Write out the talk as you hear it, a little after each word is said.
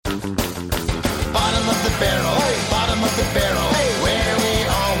Bottom of the barrel, bottom of the barrel, where we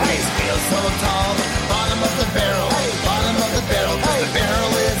always feel so tall. Bottom of the barrel, bottom of the barrel, 'cause the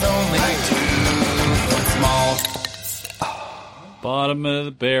barrel is only 2 foot small. Bottom of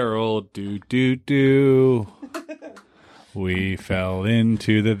the barrel, do. We fell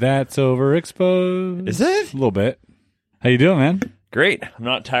into the that's overexposed. Is it? A little bit. How you doing, man? Great. I'm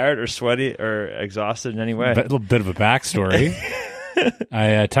not tired or sweaty or exhausted in any way. A little bit of a backstory.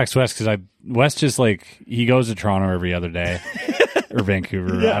 I text Wes because Wes just he goes to Toronto every other day or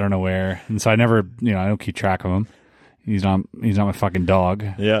Vancouver. Yeah. I don't know where, and so I never, I don't keep track of him. He's not my fucking dog.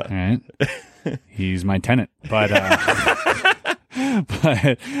 Yeah. All right. He's my tenant, but so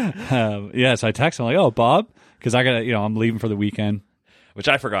I text him like, "Oh, Bob," because I got I'm leaving for the weekend, Which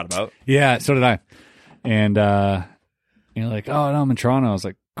I forgot about. Yeah, so did I. And like, "Oh no, I'm in Toronto." I was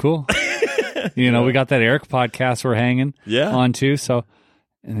like, "Cool." We got that Eric podcast we're hanging on too. So,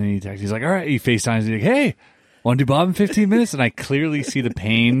 and then he texts, he's like, "All right," he FaceTimes, he's like, "Hey, want to do Bob in 15 minutes?" And I clearly see the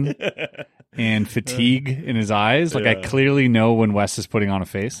pain and fatigue in his eyes. I clearly know when Wes is putting on a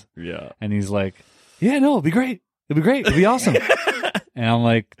face. Yeah. And he's like, "Yeah, no, it'll be great. It'll be great. It'll be awesome." And I'm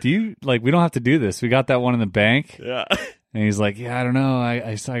like, we don't have to do this. We got that one in the bank. Yeah. And he's like, "Yeah, I don't know.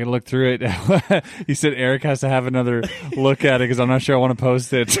 I gotta look through it." He said Eric has to have another look at it because I'm not sure I want to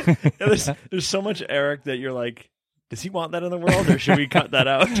post it. There's so much Eric that you're like, does he want that in the world or should we cut that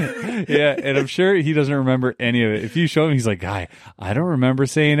out? Yeah, and I'm sure he doesn't remember any of it. If you show him, he's like, "Guy, I don't remember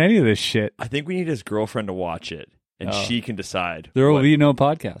saying any of this shit." I think we need his girlfriend to watch it and she can decide. There will be no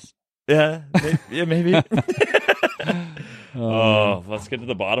podcast. Yeah, maybe. Let's get to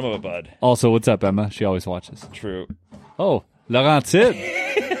the bottom of it, bud. Also, what's up, Emma? She always watches. True. Oh, Laurentide.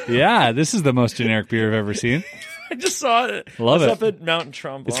 Yeah, this is the most generic beer I've ever seen. I just saw it. Love it's it. Up at Mountain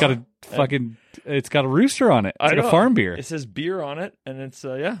Tremblant. It's got a it's got a rooster on it. It's like a farm beer. It says beer on it, and it's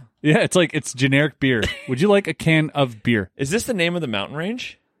Yeah, it's generic beer. Would you like a can of beer? Is this the name of the mountain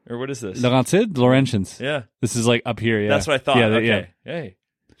range, or what is this? Laurentide, Laurentians. Yeah, this is up here. Yeah, that's what I thought. Yeah, okay. Yeah. Hey,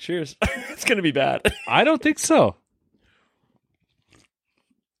 cheers. It's gonna be bad. I don't think so.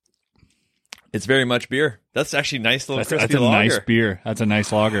 It's very much beer. That's actually nice little crispy That's a lager. nice beer. That's a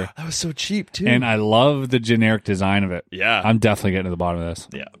nice lager. That was so cheap too. And I love the generic design of it. Yeah. I'm definitely getting to the bottom of this.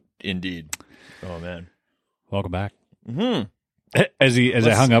 Yeah, indeed. Oh man. Welcome back. Mm-hmm. As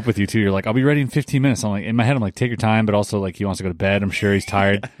I hung up with you too, you're like, "I'll be ready in 15 minutes." I'm like, in my head, I'm like, "Take your time," but also he wants to go to bed. I'm sure he's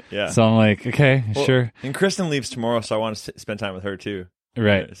tired. Yeah. So I'm like, "Okay, sure." And Kristen leaves tomorrow, so I want to spend time with her too.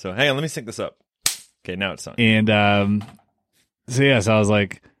 Right. So hang on, let me sync this up. Okay, now it's on. And so I was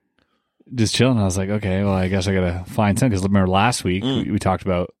like, just chilling. I was like, okay, well, I guess I gotta find something, because remember last week we talked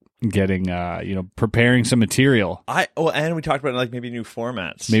about getting preparing some material. And we talked about maybe new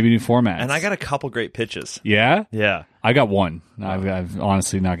formats. And I got a couple great pitches. Yeah? Yeah. I got one. I've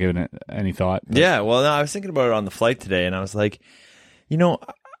honestly not given it any thought. But. Yeah, well, no, I was thinking about it on the flight today, and I was like,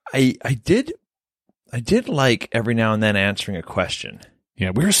 I did like every now and then answering a question. Yeah,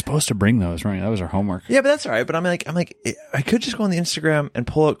 we were supposed to bring those, right? That was our homework. Yeah, but that's all right. But I'm like, I could just go on the Instagram and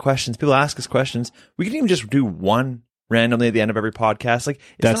pull out questions. People ask us questions. We can even just do one randomly at the end of every podcast.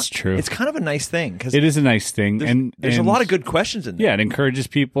 That's true. It's kind of a nice thing, because it is a nice thing, there's a lot of good questions in there. Yeah, it encourages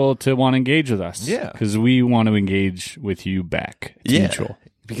people to want to engage with us. Yeah, because we want to engage with you back. It's mutual.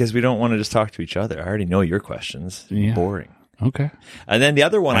 Because we don't want to just talk to each other. I already know your questions. Yeah. Boring. Okay. And then the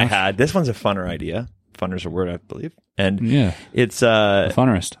other one I had. This one's a funner idea. Funner's a word, I believe. And it's a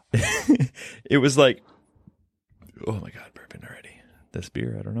funnerist. It was like, oh my god, bourbon already. This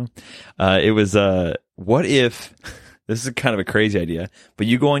beer, I don't know. It was what if this is kind of a crazy idea, but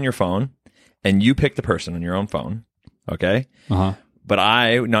you go on your phone and you pick the person on your own phone, okay? Uh-huh. But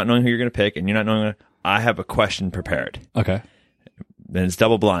I, not knowing who you're going to pick, and you're not knowing, I have a question prepared. Okay. Then it's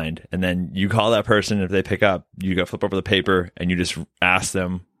double blind, and then you call that person. If they pick up, you go flip over the paper and you just ask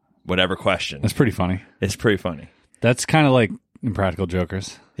them whatever question. That's pretty funny. It's pretty funny. That's kind of like Impractical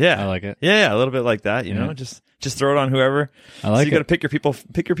Jokers. Yeah, I like it. Yeah, a little bit like that. You know, just throw it on whoever. I like. So you got to pick your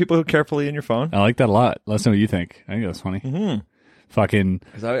people carefully in your phone. I like that a lot. Let us know what you think. I think that's funny. Mm-hmm. Fucking.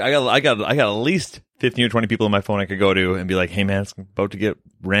 Because I got at least 15 or 20 people on my phone I could go to and be like, "Hey man, it's about to get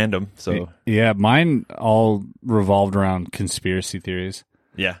random." So yeah, mine all revolved around conspiracy theories.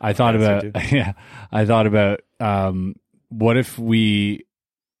 Yeah, I thought about what if we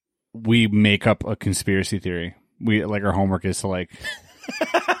make up a conspiracy theory. We our homework is to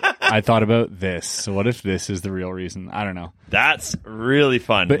I thought about this. So what if this is the real reason? I don't know. That's really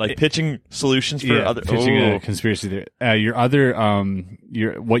fun. But pitching solutions for other pitching a conspiracy theory. Your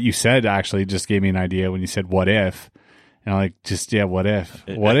what you said actually just gave me an idea when you said what if. And what if?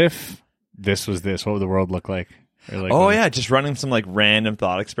 What if this was this? What would the world look like? Like, just running some like random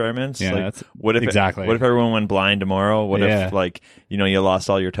thought experiments. Yeah, like, that's what if exactly. What if everyone went blind tomorrow? What if like you lost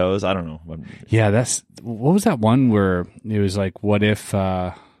all your toes? I don't know. Yeah, what was that one where it was like, what if?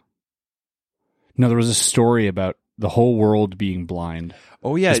 No, there was a story about the whole world being blind.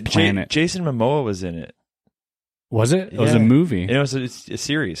 Oh yeah, planet. Jason Momoa was in it. Was it? It was a movie. And it was a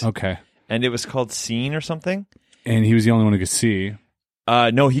series. Okay, and it was called Scene or something. And he was the only one who could see.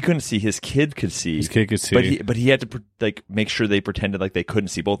 No, he couldn't see. His kid could see. His kid could see, but he had to like make sure they pretended like they couldn't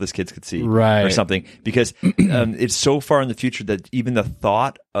see. Both his kids could see, right, or something, because it's so far in the future that even the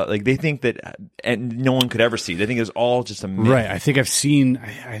thought, like they think that, and no one could ever see. They think it was all just a myth. Right. I think I've seen.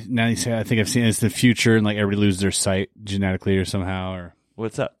 Now you say, I think I've seen it's the future, and like everybody loses their sight genetically or somehow. Or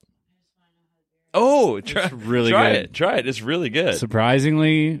what's up? Oh, try good. it. Try it. It's really good.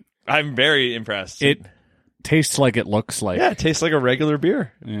 Surprisingly, I'm very impressed. It tastes like it looks like. Yeah, it tastes like a regular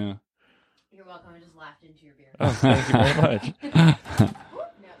beer. Yeah. You're welcome. I just laughed into your beer. Oh, thank you very much.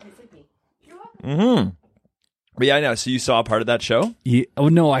 No, it tastes like me. You're welcome. But yeah, I know. So you saw a part of that show? Yeah. Oh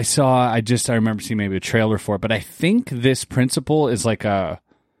no, I remember seeing maybe a trailer for it, but I think this principle is like a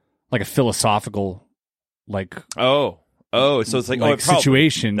philosophical, like so it's like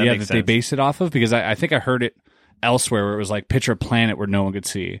situation, that sense. they base it off of, because I think I heard it elsewhere where it was like picture a planet where no one could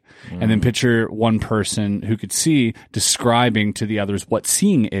see, and then picture one person who could see describing to the others what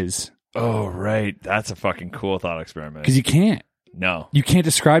seeing is. Oh, right. That's a fucking cool thought experiment. Because you can't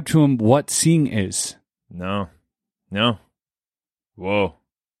describe to them what seeing is. No. Whoa.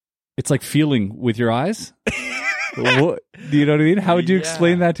 It's like feeling with your eyes. What, do you know what I mean? How would you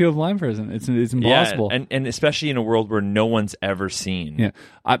explain that to a blind person? It's impossible. Yeah, and especially in a world where no one's ever seen.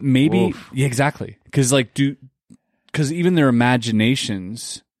 Yeah, maybe. Yeah, exactly. Because even their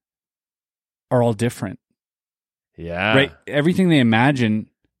imaginations are all different. Yeah, right. Everything they imagine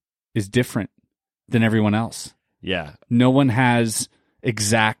is different than everyone else. Yeah, no one has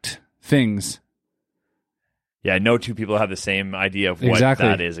exact things. Yeah, no two people have the same idea of what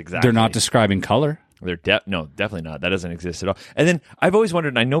that is exactly. They're not describing color. They're no, definitely not. That doesn't exist at all. And then I've always wondered,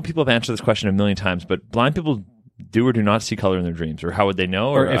 and I know people have answered this question a million times, but blind people do or do not see color in their dreams, or how would they know?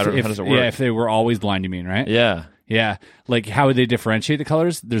 Or I don't know, how does it work? Yeah, if they were always blind, you mean, right? Yeah. Yeah. Like, how would they differentiate the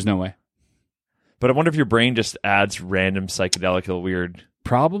colors? There's no way. But I wonder if your brain just adds random psychedelic weird...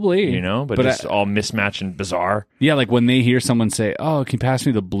 Probably. But just all mismatched and bizarre. Yeah, like when they hear someone say, "Oh, can you pass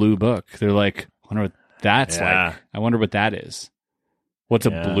me the blue book?" They're like, I wonder what that's like. I wonder what that is. What's a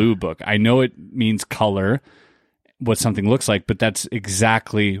blue book? I know it means color, what something looks like, but that's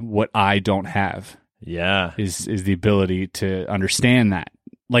exactly what I don't have. Yeah. Is the ability to understand that.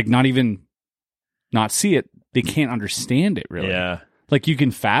 Like, not even not see it. They can't understand it, really. Yeah. Like, you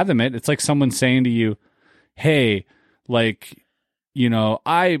can fathom it. It's like someone saying to you, hey, like,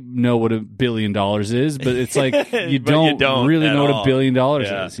 I know what $1 billion is, but it's like you don't really know what $1 billion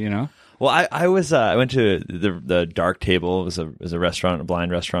is, Well, I was I went to the Dark Table. It was a restaurant, a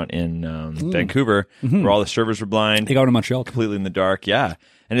blind restaurant in Vancouver, where all the servers were blind. They go to Montreal, completely in the dark. Yeah,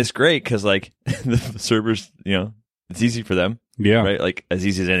 and it's great because like the servers, it's easy for them. Yeah, right. Like as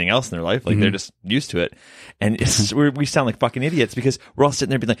easy as anything else in their life. Like they're just used to it, and we sound like fucking idiots because we're all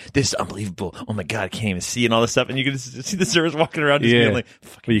sitting there being like, "This is unbelievable! Oh my god, I can't even see," and all this stuff, and you can just see the servers walking around, just being like,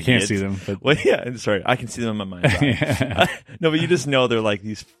 "Fucking well, you can't idiots." see them. But... Well, yeah, sorry, I can see them in my mind. No, but you just know they're like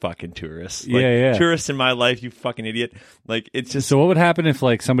these fucking tourists. Like, tourists in my life, you fucking idiot. Like it's just. So what would happen if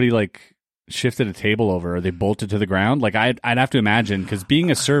like somebody like shifted a table over, or they bolted to the ground? Like I'd have to imagine, because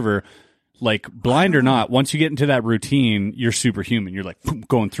being a server. Like, blind or not, once you get into that routine, you're superhuman. You're like boom,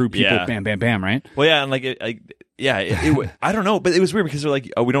 going through people, bam, bam, bam, right? Well, yeah, and like, I don't know, but it was weird because they're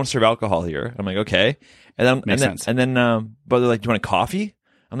like, "Oh, we don't serve alcohol here." I'm like, "Okay," and then, but they're like, "Do you want a coffee?"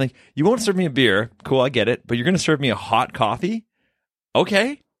 I'm like, "You won't serve me a beer, cool, I get it, but you're gonna serve me a hot coffee,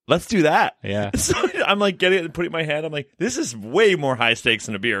 okay? Let's do that." Yeah. So I'm like getting it and putting it in my hand. I'm like, "This is way more high stakes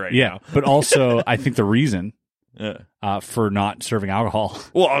than a beer right now." But also, I think the reason. For not serving alcohol.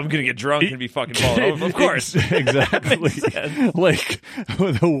 Well, I'm gonna get drunk and be fucking falling over. Of course, exactly. Like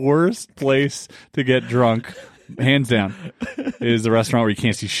the worst place to get drunk, hands down, is the restaurant where you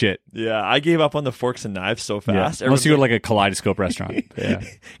can't see shit. Yeah, I gave up on the forks and knives so fast. Yeah. Unless you go to like a Kaleidoscope restaurant. Yeah,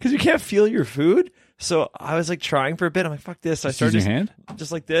 because you can't feel your food. So I was like trying for a bit. I'm like, fuck this. So I started use your hand?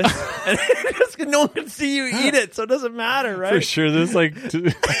 Just like this. And no one can see you eat it, so it doesn't matter, right? For sure. There's like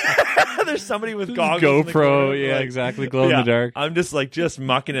there's somebody with goggles. GoPro, yeah, like, exactly. Glow in the dark. I'm just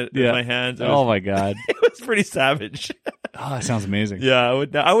mucking it with my hands. My God. It was pretty savage. Oh, that sounds amazing. Yeah,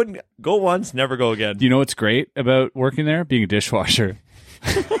 I wouldn't go once, never go again. Do you know what's great about working there? Being a dishwasher.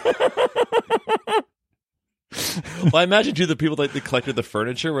 Well, I imagine too the people that collected the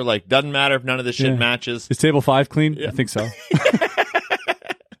furniture were like, doesn't matter if none of this shit matches. Is table 5 clean? I think so.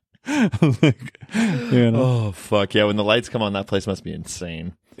 Oh fuck yeah! When the lights come on, that place must be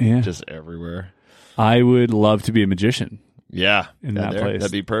insane. Yeah, just everywhere. I would love to be a magician. Yeah, in that place,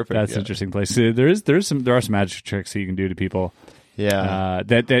 that'd be perfect. That's an interesting place. So there are some magic tricks that you can do to people. Yeah,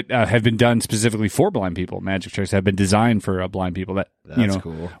 that have been done specifically for blind people. Magic tricks have been designed for blind people. That's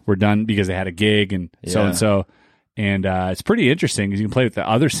cool. Were done because they had a gig and so and so, and it's pretty interesting because you can play with the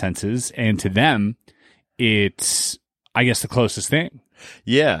other senses, and to them, it's I guess the closest thing.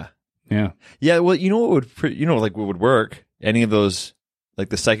 Yeah. Yeah. Well, you know what what would work? Any of those, like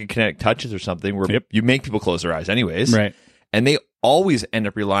the psychokinetic touches or something, where you make people close their eyes, anyways, right? And they always end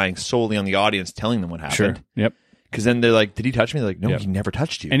up relying solely on the audience telling them what happened. Sure. Yep. Because then they're like, "Did he touch me?" They're like, "No, he never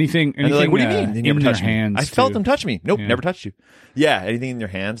touched you." Anything? And they're like, "What do you mean? They never in touched their me? hands? I felt them touch me. Nope, never touched you." Yeah. Anything in their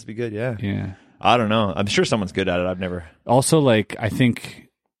hands would be good. Yeah. Yeah. I don't know. I'm sure someone's good at it. I've never. Also, like, I think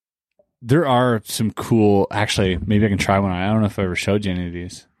there are some cool. Actually, maybe I can try one. I don't know if I ever showed you any of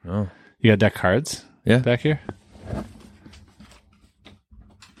these. Oh. You got deck cards? Yeah. Back here?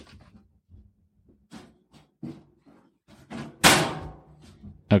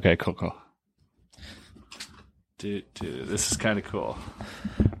 Okay, cool. Dude, this is kind of cool.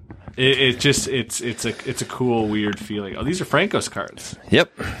 It's a cool, weird feeling. Oh, these are Franco's cards.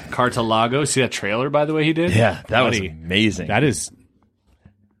 Yep. Cartalago. See that trailer, by the way, he did? Yeah, that was amazing. That is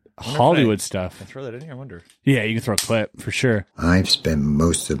Hollywood stuff. Can I throw that in here? I wonder. Yeah, you can throw a clip for sure. I've spent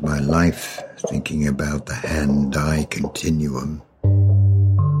most of my life thinking about the hand-eye continuum.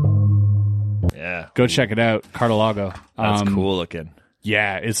 Yeah. Go check it out. Cartalago. That's cool looking.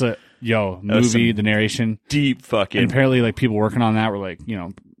 Yeah, it's a movie, the narration. Deep fucking. And apparently, like, people working on that were like,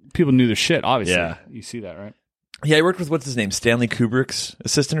 people knew their shit, obviously. Yeah. You see that, right? Yeah, I worked with, what's his name? Stanley Kubrick's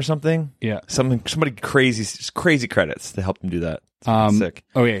assistant or something? Yeah. Somebody crazy, just crazy credits to help him do that. Sick.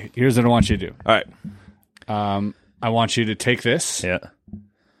 Okay, here's what I want you to do. All right. I want you to take this. Yeah.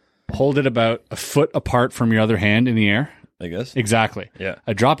 Hold it about a foot apart from your other hand in the air. I guess. Exactly. Yeah.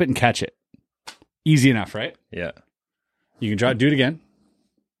 Drop it and catch it. Easy enough, right? Yeah. You can do it again.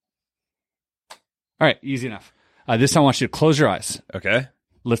 All right, easy enough. This time I want you to close your eyes. Okay.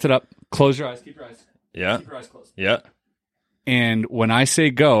 Lift it up. Close your eyes. Keep your eyes. Yeah. Keep your eyes closed. Yeah. And when I say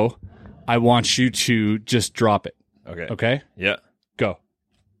go, I want you to just drop it. Okay. Okay? Yeah. Go.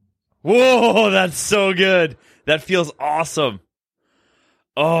 Whoa, that's so good. That feels awesome.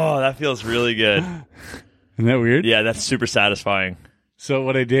 Oh, that feels really good. Isn't that weird? Yeah, that's super satisfying. So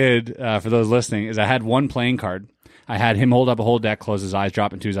what I did, for those listening, is I had one playing card. I had him hold up a whole deck, close his eyes,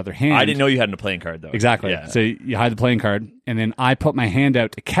 drop into his other hand. I didn't know you had a playing card, though. Exactly. Yeah. So you hide the playing card, and then I put my hand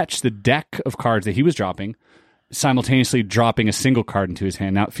out to catch the deck of cards that he was dropping, simultaneously dropping a single card into his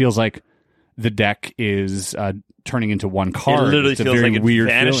hand. Now it feels like the deck is turning into one card. It literally it's a feels very like it weird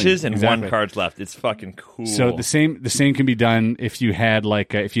vanishes feeling. and Exactly. one card's left. It's fucking cool. So the same can be done if you had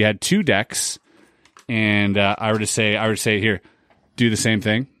if you had two decks, and I were to say here, do the same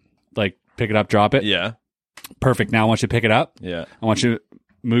thing, like pick it up, drop it. Yeah. Perfect. Now I want you to pick it up. Yeah. I want you to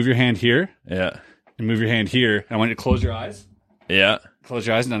move your hand here. Yeah. And move your hand here. And I want you to close your eyes. Yeah. Close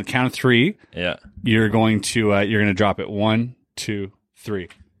your eyes, and on the count of 3, Yeah. you're going to drop it. 1, 2, 3.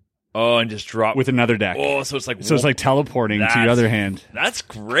 Oh, and just drop With another deck. Oh, so it's like teleporting to your other hand. That's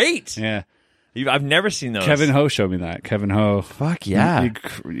great. Yeah. I've never seen those. Kevin Ho showed me that. Kevin Ho. Fuck yeah.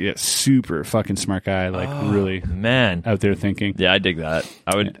 Super fucking smart guy. Really man out there thinking. Yeah, I dig that.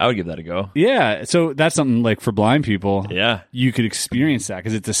 I would give that a go. Yeah. So that's something like for blind people. Yeah. You could experience that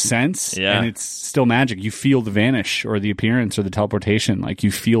because it's a sense. Yeah. And it's still magic. You feel the vanish or the appearance or the teleportation. Like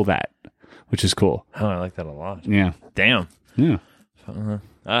you feel that, which is cool. Oh, I like that a lot. Yeah. Damn. Yeah.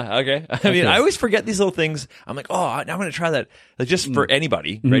 Okay. I mean, I always forget these little things. I'm like, oh, I'm going to try that. Like just for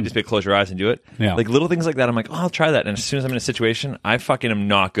anybody, right? Just close your eyes and do it. Yeah. Like little things like that. I'm like, oh, I'll try that. And as soon as I'm in a situation, I fucking am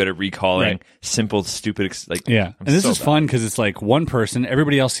not good at recalling simple, stupid, yeah. And this is fun because it's like one person,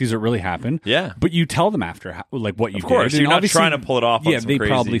 everybody else sees it really happen. Yeah. But you tell them after, like what you did. Of course. And You're not obviously, trying to pull it off. Yeah. On They crazy.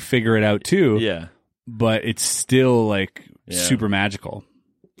 probably figure it out too. Yeah. But it's still like super magical.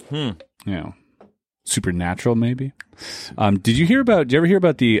 Supernatural, maybe. Did you ever hear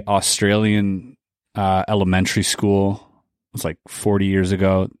about the Australian elementary school? It was like 40 years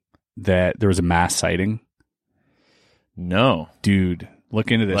ago that there was a mass sighting. No. Dude,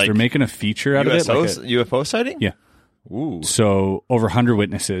 look into this. Like they're making a feature out of it. UFO sighting? Yeah. Ooh. So over 100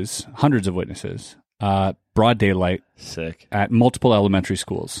 witnesses, hundreds of witnesses, broad daylight. Sick. At multiple elementary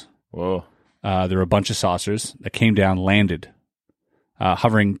schools. Whoa. There were a bunch of saucers that came down, landed,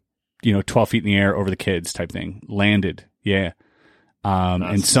 hovering 12 feet in the air over the kids type thing. Landed. Yeah.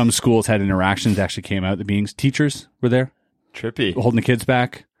 And some schools had interactions that actually came out. The beings, teachers were there, trippy, holding the kids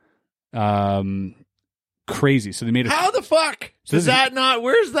back. Crazy. So they made how the fuck is that not?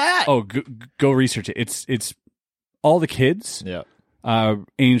 Where's that? Oh, go research it. It's all the kids. Yeah.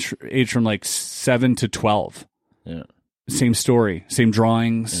 Age from like 7 to 12. Yeah. Same story, same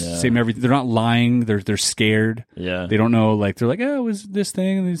drawings, same everything. They're not lying. They're scared. Yeah. They don't know. Like they're like, oh, it was this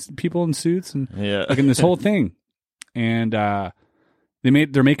thing and these people in suits and like in this whole thing. And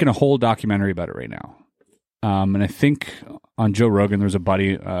they're making a whole documentary about it right now. And I think on Joe Rogan, there was a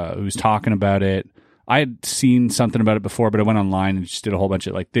buddy who was talking about it. I had seen something about it before, but I went online and just did a whole bunch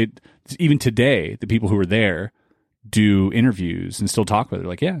of even today, the people who were there do interviews and still talk about it.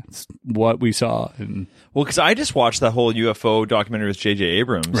 Like, yeah, it's what we saw. And well, because I just watched that whole UFO documentary with J.J.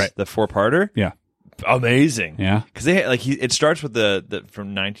 Abrams, the 4-parter. Yeah. Amazing. Yeah. Because it starts with the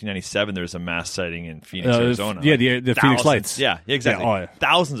from 1997, there was a mass sighting in Phoenix, Arizona. Yeah, the Phoenix Lights. Yeah, exactly. Yeah,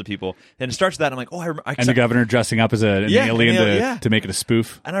 Thousands of people. And it starts with that, and I'm like, and the governor dressing up as an alien to make it a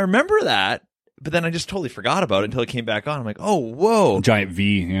spoof. And I remember that, but then I just totally forgot about it until it came back on. I'm like, oh, whoa. Giant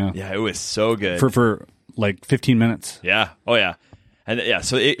V, yeah. Yeah, it was so good. For like 15 minutes. Yeah. Oh, yeah. And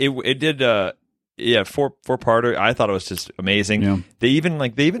so it did 4-parter. I thought it was just amazing. Yeah. They even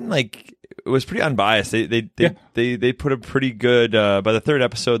it was pretty unbiased. They put a pretty good by the third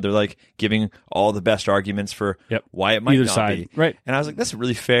episode, they're like giving all the best arguments for why it might either not side. be. Right. And I was like, that's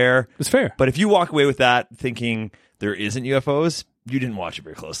really fair. It's fair. But if you walk away with that thinking there isn't UFOs, you didn't watch it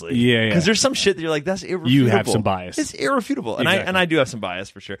very closely. Yeah. Because there's some shit that you're like, that's irrefutable. You have some bias. It's irrefutable. And exactly. I do have some bias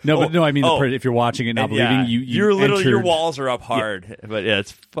for sure. No, I mean, if you're watching it not believing, your walls are up hard. Yeah. But yeah,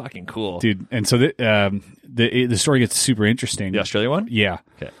 it's fucking cool. Dude, and so the story gets super interesting. The Australia one? Yeah.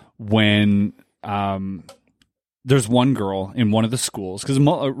 Okay. When there's one girl in one of the schools, because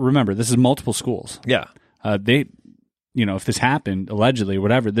remember, this is multiple schools. Yeah. They, if this happened, allegedly,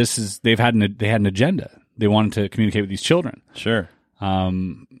 whatever, they had an agenda. They wanted to communicate with these children. Sure.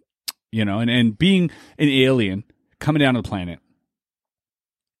 And being an alien coming down to the planet,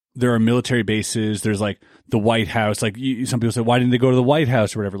 there are military bases. There's like the White House. Like some people say, why didn't they go to the White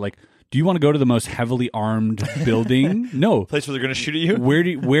House or whatever? Like, do you want to go to the most heavily armed building? No. Place where they're going to shoot at you? Where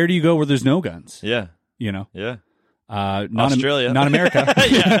do you go where there's no guns? Yeah. Yeah. Not Australia. Not America.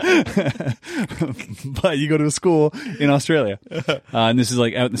 But you go to a school in Australia. And this is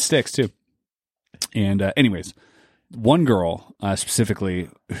like out in the sticks too. And anyways, one girl specifically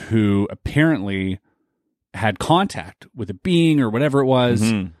who apparently had contact with a being or whatever it was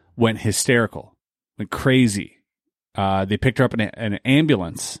went hysterical, went crazy. They picked her up in an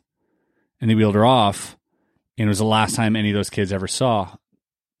ambulance and they wheeled her off. And it was the last time any of those kids ever saw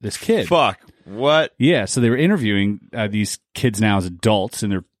this kid. Fuck. What? Yeah. So they were interviewing these kids now as adults in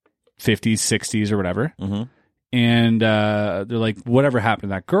their 50s, 60s or whatever. Mm-hmm. And they're like, whatever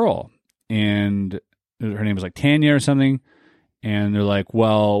happened to that girl? And her name was like Tanya or something. And they're like,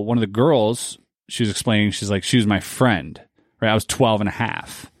 well, one of the girls, she was explaining, she's like, she was my friend, right? I was 12 and a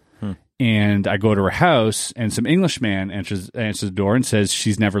half. And I go to her house and some Englishman answers the door and says,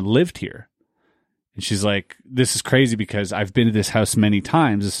 she's never lived here. And she's like, this is crazy because I've been to this house many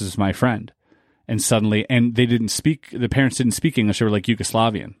times. This is my friend. And suddenly, and the parents didn't speak English. They were like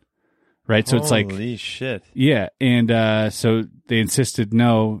Yugoslavian. Right. So it's like, holy shit. Yeah. And so they insisted,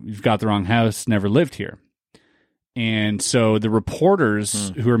 no, you've got the wrong house, never lived here. And so the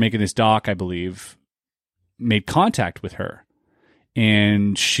reporters who were making this doc, I believe, made contact with her.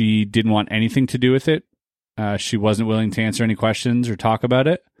 And she didn't want anything to do with it. She wasn't willing to answer any questions or talk about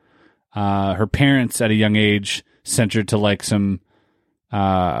it. Her parents at a young age sent her to like some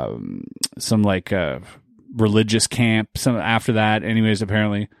religious camp, some after that anyways,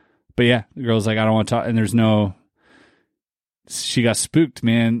 apparently. But yeah, the girl's like, I don't want to talk. And she got spooked,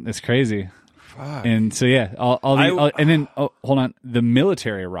 man. That's crazy. Fuck. And so, yeah, hold on. The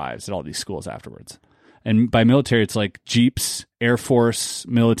military arrives at all these schools afterwards. And by military, it's like Jeeps, Air Force,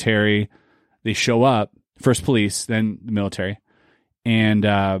 military. They show up, first police, then the military,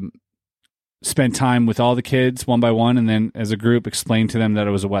 and spend time with all the kids one by one. And then as a group, explain to them that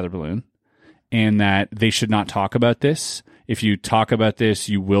it was a weather balloon and that they should not talk about this. If you talk about this,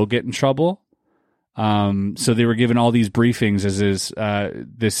 you will get in trouble. So they were given all these briefings as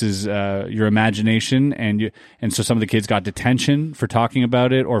this is your imagination, and so some of the kids got detention for talking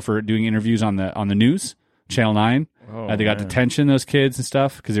about it or for doing interviews on the news, Channel 9. They got detention, those kids and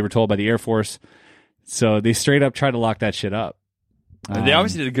stuff, because they were told by the Air Force. So they straight up tried to lock that shit up. They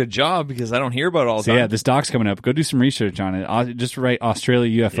obviously did a good job because I don't hear about it all the time. Yeah, this doc's coming up. Go do some research on it. Just write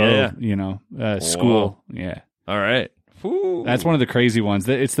Australia UFO, school. Yeah. All right. Ooh. That's one of the crazy ones.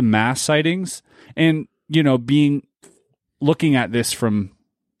 It's the mass sightings, and being looking at this from,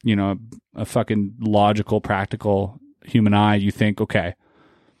 a fucking logical, practical human eye, you think, okay,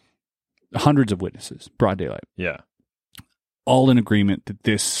 hundreds of witnesses, broad daylight. Yeah. All in agreement that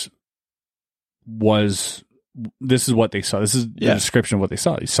this is what they saw. This is the description of what they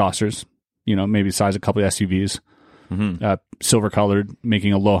saw. These saucers, maybe the size of a couple of SUVs, silver colored,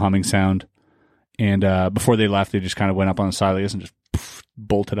 making a low humming sound. And before they left, they just kind of went up on the side like this and just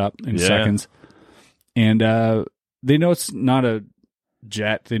bolted up in seconds. And they know it's not a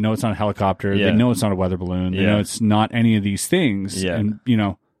jet. They know it's not a helicopter. They know it's not a weather balloon. They know it's not any of these things. Yeah. And,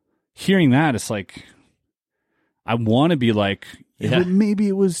 hearing that, it's like, I want to be like, maybe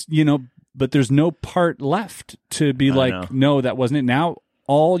it was, but there's no part left to be like, no, that wasn't it. Now,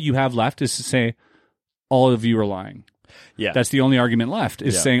 all you have left is to say, all of you are lying. Yeah. That's the only argument left,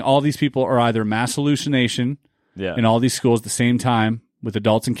 is saying all these people are either mass hallucination in all these schools at the same time with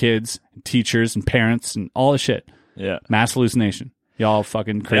adults and kids and teachers and parents and all this shit. Yeah. Mass hallucination. Y'all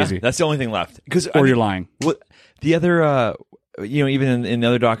fucking crazy. Yeah, that's the only thing left. Or you're lying. The other, even in the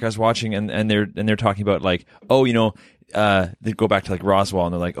other doc I was watching, and they're talking about like, they go back to like Roswell,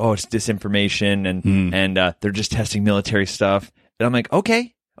 and they're like, oh, it's disinformation, and they're just testing military stuff. And I'm like,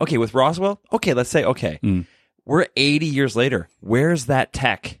 okay, with Roswell, let's say, we're 80 years later. Where's that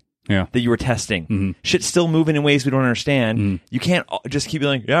tech that you were testing? Shit's still moving in ways we don't understand. You can't just keep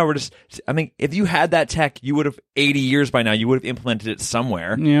being like, if you had that tech, you would have 80 years by now, you would have implemented it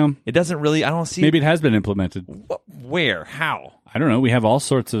somewhere. Yeah. It doesn't really, I don't see. Maybe it has been implemented. Where? How? I don't know. We have all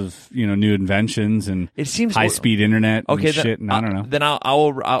sorts of, new inventions and it seems high-speed internet and then, shit, and I don't know. Then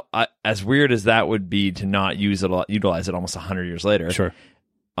I'll as weird as that would be to not utilize it almost 100 years later. Sure.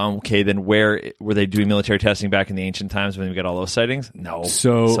 Okay, then where were they doing military testing back in the ancient times when we got all those sightings? No.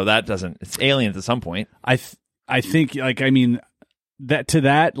 So that doesn't. It's aliens at some point. I think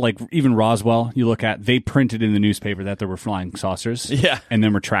that like even Roswell, you look at, they printed in the newspaper that there were flying saucers. Yeah. And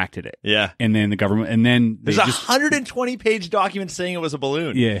then retracted it. Yeah. And then the government, and then there's a 120-page document saying it was a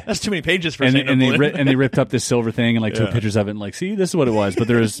balloon. Yeah. That's too many pages for saying a balloon. And they ripped up this silver thing and like took pictures of it and like, see, this is what it was. But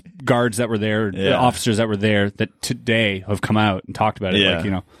there's guards that were there, officers that were there that today have come out and talked about it.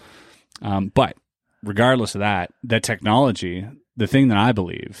 Yeah. Like, but regardless of that technology, the thing that I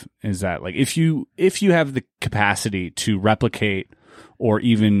believe is that like if you have the capacity to replicate or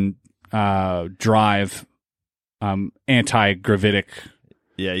even drive anti-gravitic,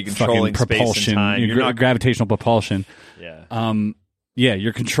 you're controlling propulsion, space and time. Gravitational propulsion.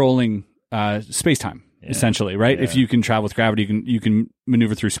 You're controlling space-time essentially, right? Yeah. If you can travel with gravity, you can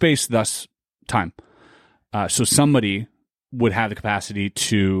maneuver through space, thus time. So somebody would have the capacity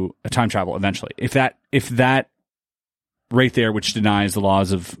to time travel eventually. If that right there, which denies the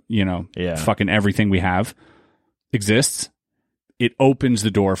laws of fucking everything we have, exists, it opens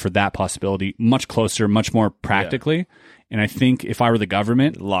the door for that possibility much closer, much more practically. And I think if I were the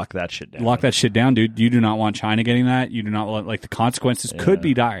government, lock that shit down, dude. You do not want China getting that. You do not want, like, the consequences could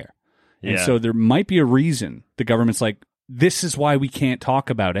be dire. And so there might be a reason the government's like, this is why we can't talk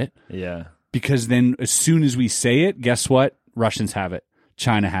about it. Yeah. Because then as soon as we say it, guess what? Russians have it.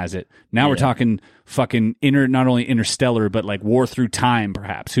 China has it. Now we're talking fucking not only interstellar, but like war through time,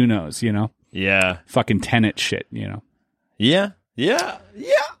 perhaps. Who knows, Yeah. Fucking Tenet shit, Yeah.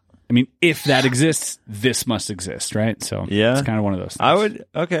 I mean, if that exists, this must exist, right? So it's kind of one of those things.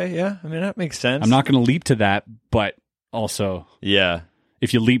 I mean, that makes sense. I'm not going to leap to that, but also,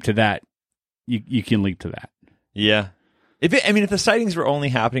 if you leap to that, you can leap to that. Yeah. If the sightings were only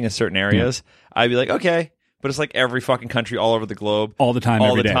happening in certain areas, I'd be like, okay. But it's like every fucking country all over the globe. All the time,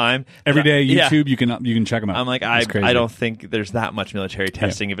 every day. Every day, YouTube, you can check them out. I'm like, I don't think there's that much military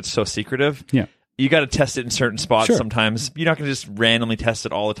testing if it's so secretive. Yeah. You got to test it in certain spots sometimes. You're not going to just randomly test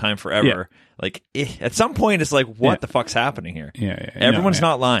it all the time forever. Yeah. Like, at some point, it's like, what the fuck's happening here? Everyone's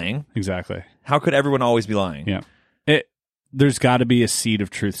not lying. Exactly. How could everyone always be lying? Yeah. There's got to be a seed of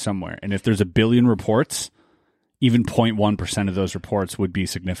truth somewhere. And if there's 1 billion reports, even 0.1% of those reports would be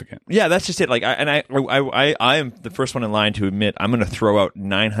significant. Yeah, that's just it. Like, I am the first one in line to admit I'm going to throw out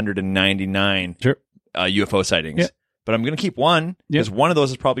 999 UFO sightings. Yeah. But I'm going to keep one because one of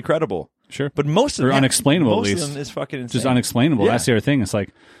those is probably credible. Sure. But most of them, unexplainable, most at least. of them is fucking insane. Just unexplainable. Yeah. That's the other thing. It's like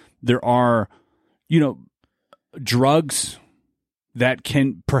there are, drugs that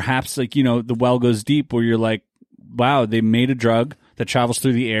can perhaps, like, the well goes deep where you're like, wow, they made a drug that travels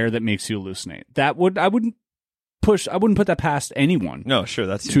through the air that makes you hallucinate. I wouldn't put that past anyone. No, sure.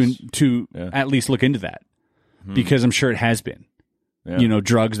 That's to at least look into that because I'm sure it has been. Yeah.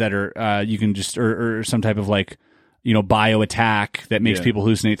 Drugs that are you can just or some type of like bio attack that makes people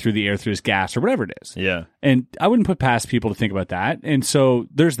hallucinate through the air through this gas or whatever it is. Yeah. And I wouldn't put past people to think about that. And so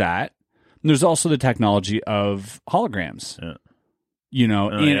there's that. And there's also the technology of holograms. Yeah. You know,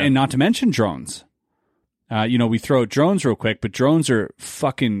 and not to mention drones. You know, we throw out drones real quick, but drones are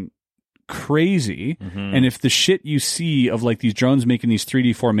fucking crazy. And if the shit you see of like these drones making these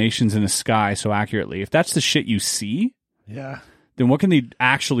 3D formations in the sky so accurately, if that's the shit you see, then what can they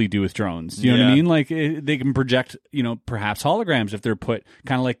actually do with drones? Do you know what I mean? Like they can project, you know, perhaps holograms if they're put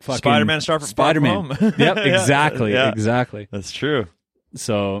kind of like fucking Spider-Man. Yep, exactly, exactly. That's true.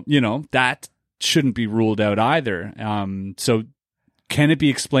 So, you know, that shouldn't be ruled out either. So can it be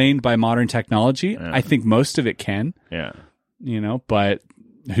explained by modern technology? Yeah. I think most of it can. Yeah. You know, but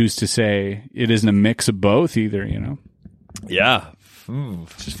who's to say it isn't a mix of both either, you know? Yeah.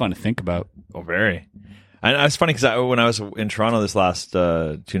 It's just fun to think about. Oh, very. And it's funny because when I was in Toronto this last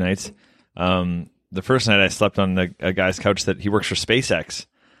 2 nights, the first night I slept on a guy's couch that he works for SpaceX.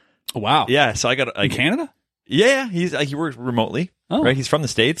 Oh, wow. Yeah. So I got in Canada? Yeah. He works remotely. Oh. Right. He's from the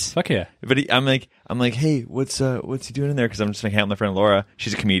States. Fuck yeah. But I'm like, hey, what's he doing in there? Because I'm just hanging out with my friend Laura.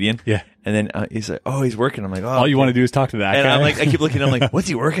 She's a comedian. Yeah. And then he's like, oh, he's working. I'm like, oh. All you want to do is talk to that and guy. I'm like, I keep looking. I'm like, what's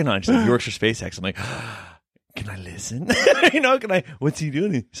he working on? She's like, he works for SpaceX. I'm like, can I listen? You know, what's he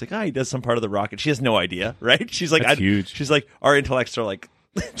doing? He's like, he does some part of the rocket. She has no idea, right? She's like, That's huge. She's like, our intellects are like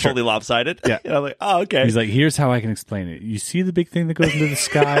totally lopsided. Yeah. And I'm like, oh, okay. He's like, here's how I can explain it. You see the big thing that goes into the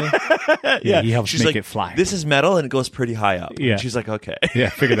sky? Yeah. He helps She's make like, it fly. This is metal and it goes pretty high up. Yeah. And she's like, okay. Yeah,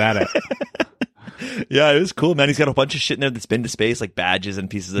 figure that out. Yeah, it was cool, man. He's got a bunch of shit in there that's been to space, like badges and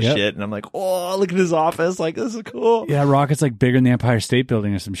pieces of shit. And I'm like, oh, look at his office. Like, this is cool. Yeah, rocket's like bigger than the Empire State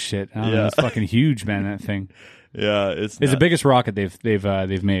Building or some shit. I don't know, it's fucking huge, man, that thing. Yeah, it's the biggest rocket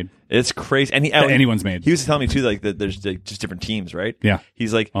they've made. It's crazy. And anyone's made. He was telling me too, like that there's like, just different teams, right? Yeah.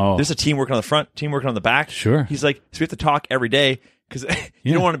 He's like, there's a team working on the front, team working on the back. Sure. He's like, so we have to talk every day because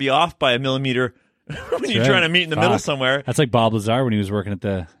you don't want to be off by a millimeter when you're trying to meet in the middle somewhere. That's like Bob Lazar when he was working at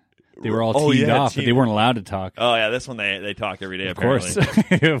the. They were all teamed off, but they weren't allowed to talk. Oh yeah, this one they talk every day. Of course.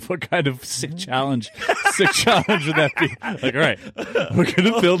 What kind of sick challenge would that be? Like, all right, we're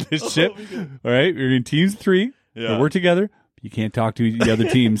gonna build this ship. All right, we're in teams 3. Yeah. We'll work together. You can't talk to the other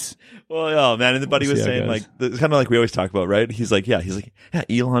teams. Well, yeah, man. And the buddy was saying, like, it's kind of like we always talk about, right? He's like,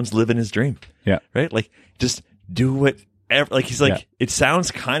 Elon's living his dream. Yeah. Right? Like, just do whatever. Like, he's like, it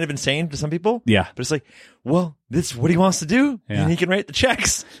sounds kind of insane to some people. Yeah. But it's like, well, this is what he wants to do. Yeah. And he can write the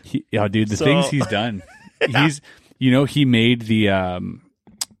checks. Dude, the things he's done. He made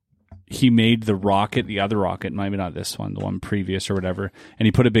the rocket, the other rocket, maybe not this one, the one previous or whatever, and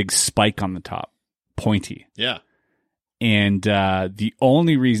he put a big spike on the top, pointy. Yeah. And the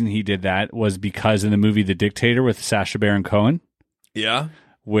only reason he did that was because in the movie The Dictator with Sacha Baron Cohen, yeah,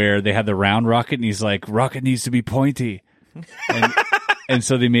 where they had the round rocket, and he's like, rocket needs to be pointy. And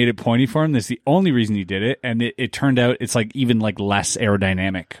so they made it pointy for him. That's the only reason he did it. And it turned out it's like even like less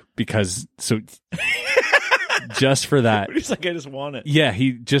aerodynamic because just for that. He's like, I just want it. Yeah,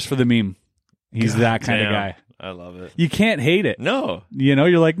 just for the meme. He's that kind of guy. I love it. You can't hate it. No. You know,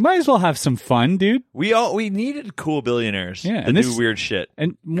 you're like, might as well have some fun, dude. We needed cool billionaires that do weird shit.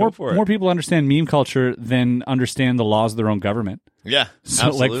 And more people understand meme culture than understand the laws of their own government. Yeah, so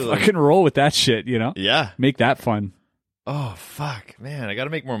absolutely. Like fucking roll with that shit, you know? Yeah. Make that fun. Oh, fuck. Man, I got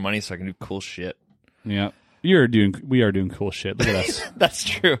to make more money so I can do cool shit. Yeah. We are doing cool shit. Look at us. That's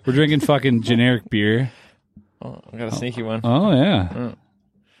true. We're drinking fucking generic beer. Oh, I got a sneaky one. Oh, yeah.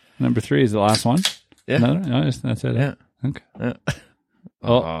 Number 3 is the last one. Yeah. No, that's it. Yeah. Okay. Yeah.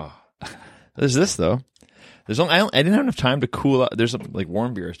 Oh. There's this, though. I didn't have enough time to cool out. There's like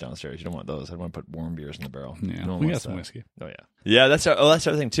warm beers downstairs. You don't want those. I want to put warm beers in the barrel. Yeah. No We got some whiskey. Oh, yeah. Yeah, that's the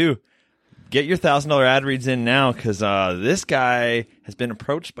other thing, too. Get your $1,000 ad reads in now because this guy has been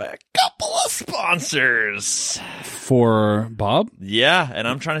approached by a couple of sponsors. For Bob? Yeah, and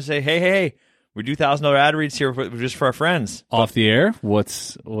I'm trying to say, hey, we do $1,000 ad reads here just for our friends. Off the air?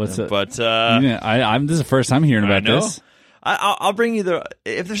 What's it? But this is the first time hearing about this. I'll bring you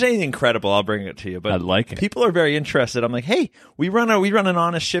if there's anything incredible, I'll bring it to you. But I'd like it. People are very interested. I'm like, hey, we run an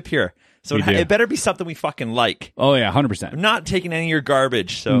honest ship here. So it better be something we fucking like. Oh, yeah, 100%. I'm not taking any of your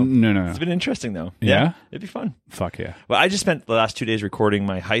garbage. So no. It's been interesting, though. Yeah? It'd be fun. Fuck yeah. Well, I just spent the last 2 days recording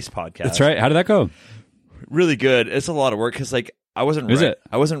my heist podcast. That's right. How did that go? Really good. It's a lot of work because I wasn't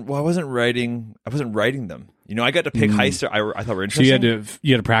writing them. You know, I got to pick heists I thought were interesting. So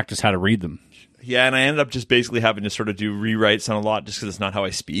you had to practice how to read them. Yeah, and I ended up just basically having to sort of do rewrites on a lot just because it's not how I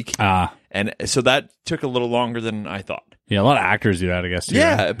speak. And so that took a little longer than I thought. Yeah, a lot of actors do that, I guess. Too,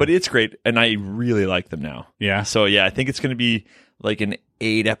 yeah, right? But it's great, and I really like them now. Yeah. So yeah, I think it's going to be like an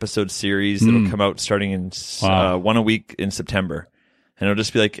 8-episode series that'll come out starting in one a week in September. And it'll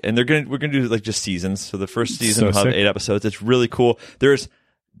just be like, and we're gonna do like just seasons. So the first season will have 8 episodes. It's really cool. There's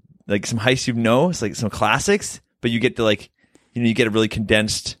like some heists it's like some classics, but you get to like, you get a really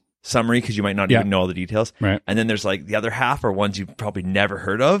condensed summary because you might not even know all the details. Right. And then there's like the other half are ones you've probably never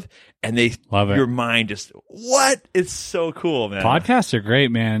heard of, and they love it. Your mind just what? It's so cool, man. Podcasts are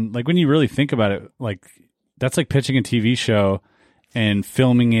great, man. Like when you really think about it, like that's like pitching a TV show and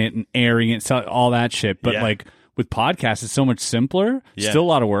filming it and airing it, all that shit. But like with podcasts, it's so much simpler. Still a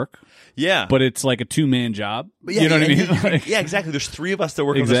lot of work. Yeah, but it's like a 2-man job. You know what I mean? Yeah, exactly. There's 3 of us that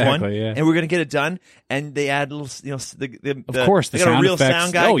work on this one, and we're gonna get it done. And they add little, of course, they got a real effects.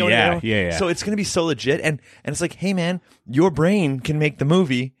 sound guy. Oh going yeah. So it's gonna be so legit, and it's like, hey man, your brain can make the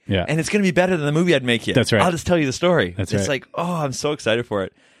movie, and it's gonna be better than the movie I'd make you. That's right. I'll just tell you the story. That's it's like, oh, I'm so excited for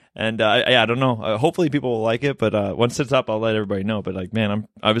it. And I don't know. Hopefully people will like it. But once it's up, I'll let everybody know. But like, man,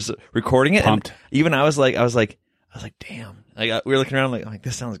 I was recording it, pumped. And even I was like, damn. Like we were looking around, like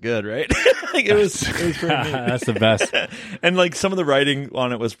this sounds good, right? Like it was pretty neat. That's the best. And like some of the writing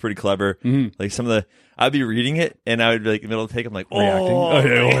on it was pretty clever. Mm-hmm. Like some of the, I'd be reading it, and I would be like in the middle of the take, I'm like,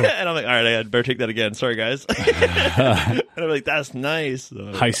 reacting. And I'm like, all right, I better take that again. Sorry, guys. And I'm like, that's nice.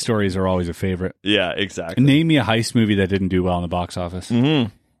 Heist stories are always a favorite. Yeah, exactly. Name me a heist movie that didn't do well in the box office.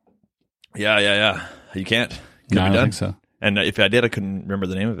 Mm-hmm. Yeah. You can't. No, I don't think so. And if I did, I couldn't remember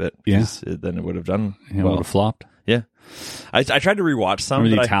the name of it. Yeah. Then it would have done. It would have flopped. Yeah. I tried to rewatch some.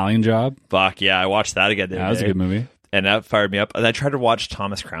 Remember the Italian Job? Fuck yeah, I watched that again. That was a good movie. And that fired me up. And I tried to watch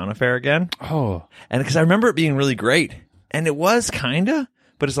Thomas Crown Affair again. Oh. And because I remember it being really great. And it was kinda,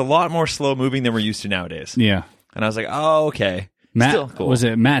 but it's a lot more slow moving than we're used to nowadays. Yeah. And I was like, oh, okay. Still cool. Was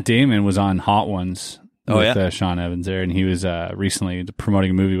it Matt Damon was on Hot Ones with Sean Evans there, and he was recently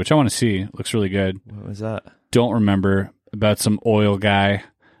promoting a movie, which I want to see. Looks really good. What was that? Don't remember. About some oil guy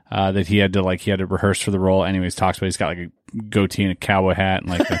that he had to rehearse for the role. Anyways, talks about he's got like a goatee and a cowboy hat and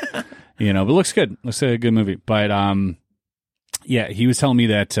like but looks good. Looks like a good movie. But yeah, he was telling me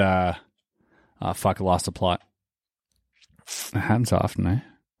that I lost the plot. It happens often, eh?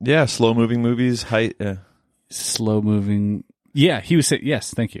 Yeah, slow moving movies, slow moving. Yeah, he was saying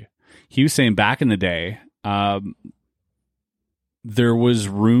yes, thank you. He was saying back in the day, there was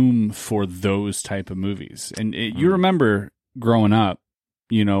room for those type of movies. And you remember growing up,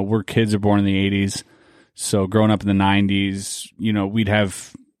 we're kids are born in the 80s. So growing up in the 90s, we'd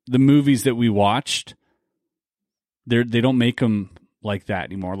have the movies that we watched. They don't make them like that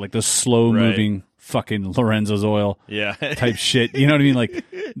anymore. Like the slow moving fucking Lorenzo's Oil type shit. You know what I mean? Like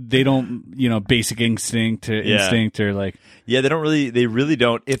they don't, Basic Instinct or like. Yeah, they really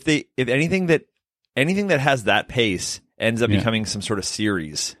don't. If anything that has that pace ends up becoming some sort of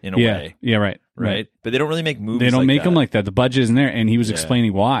series in a way. Yeah, right. But they don't really make movies. They don't make them like that. The budget isn't there, and he was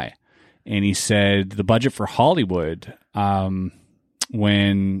explaining why. And he said the budget for Hollywood,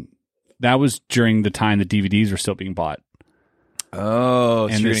 when that was during the time the DVDs were still being bought. Oh,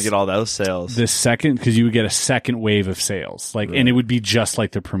 so you're gonna get all those sales. The second, because you would get a second wave of sales, and it would be just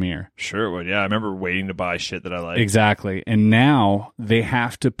like the premiere. Sure it would. Yeah, I remember waiting to buy shit that I like. Exactly. And now they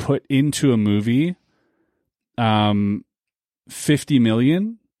have to put into a movie, 50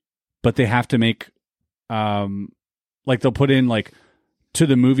 million, but they have to make, they'll put in to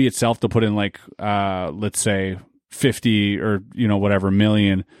the movie itself, they'll put in let's say 50 or whatever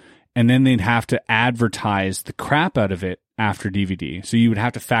million, and then they'd have to advertise the crap out of it after DVD. So you would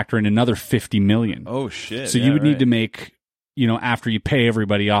have to factor in another 50 million. Oh shit. So you would need to make, after you pay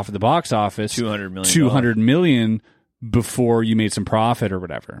everybody off at the box office, 200 million before you made some profit or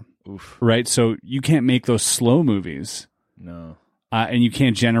whatever. Oof. Right? So you can't make those slow movies. No. And you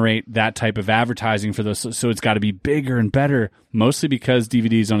can't generate that type of advertising for those. So it's got to be bigger and better, mostly because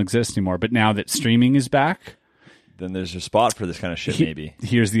DVDs don't exist anymore. But now that streaming is back, then there's a spot for this kind of shit, maybe.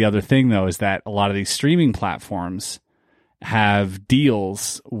 Here's the other thing, though, is that a lot of these streaming platforms have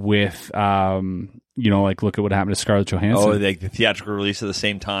deals with, look at what happened to Scarlett Johansson. Oh, the theatrical release at the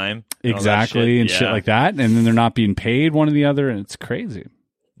same time. Exactly, and shit like that. And then they're not being paid one or the other, and it's crazy.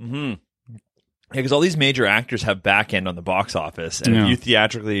 Mm-hmm. Yeah, because all these major actors have back end on the box office, and if you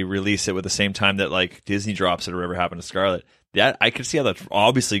theatrically release it with the same time that Disney drops it or whatever happened to Scarlett, that I could see how that's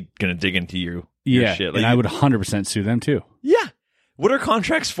obviously going to dig into your shit. And I would 100% sue them too. Yeah. What are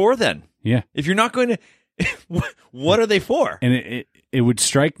contracts for then? Yeah. If you're not going to, what are they for? And it would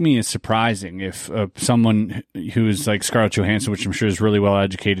strike me as surprising if someone who is like Scarlett Johansson, which I'm sure is really well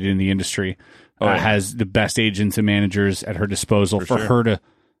educated in the industry, has the best agents and managers at her disposal for her to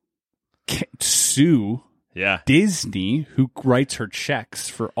sue Disney, who writes her checks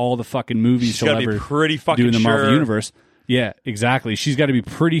for all the fucking movies she'll ever do in the Marvel Universe. Yeah, exactly. She's got to be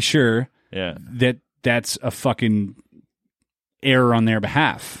pretty sure that that's a fucking error on their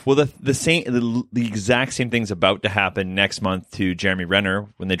behalf. Well, the exact same thing's about to happen next month to Jeremy Renner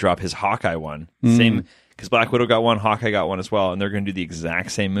when they drop his Hawkeye one. Same, because Black Widow got one, Hawkeye got one as well, and they're going to do the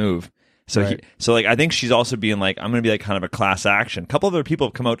exact same move. So, Right. I think she's also being like, I'm going to be like kind of a class action. A couple other people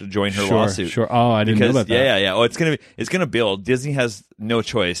have come out to join her lawsuit. Sure. Oh, I didn't know about that. Yeah. Oh, it's going to build. Disney has no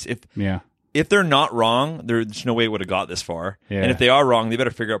choice. If they're not wrong, there's no way it would have got this far. Yeah. And if they are wrong, they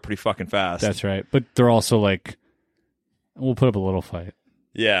better figure out pretty fucking fast. That's right. But they're also like, we'll put up a little fight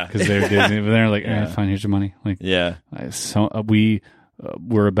Yeah. because they're Disney. But they're like, fine, here's your money. Like, Yeah.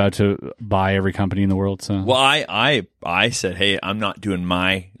 we're about to buy every company in the world. So, Well, I said, hey, I'm not doing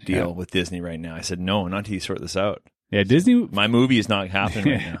my deal with Disney right now. I said, no, not until you sort this out. yeah, Disney. My movie is not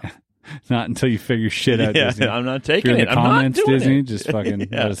happening right now. Not until you figure shit out. Yeah, Disney. I'm not If you're taking in it. the I'm not comments, doing Disney, it. just fucking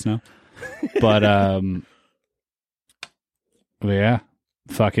Yeah. let us know. But yeah,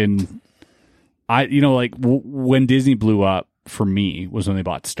 fucking, when Disney blew up for me was when they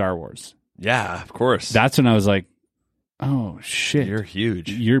bought Star Wars. Yeah, of course. That's when I was like, oh shit, You're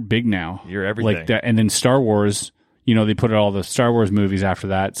huge. you're big now. You're everything. Like that, and then Star Wars. They put out all the Star Wars movies after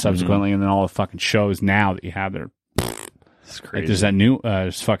that, subsequently, and then all the fucking shows now that you have there. It's Like crazy. there's that new,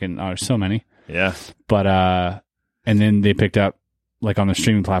 there's fucking, there's so many. Yeah. But and then they picked up like on the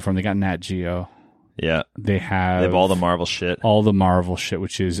streaming platform. They got Nat Geo. Yeah. They have all the Marvel shit. all the Marvel shit,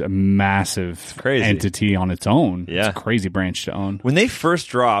 which is a massive crazy. entity on its own. Yeah. It's a crazy branch to own. When they first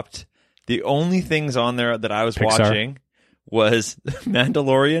dropped, the only things on there that I was Pixar. watching was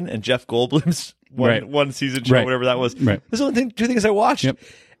Mandalorian and Jeff Goldblum's one season show, Right. whatever that was. Right. Those are the two things I watched. Yep.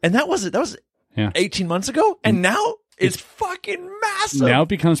 And that was 18 months ago, and now it's fucking massive. Now it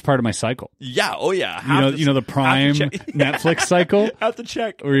becomes part of my cycle. Yeah, oh yeah. The Prime Netflix cycle, Have to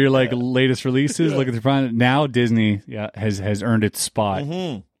check. where you're like latest releases. Look at the Prime. Now Disney, has earned its spot.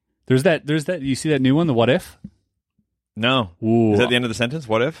 Mm-hmm. There's that. You see that new one, the What If? No. Ooh. Is that the end of the sentence?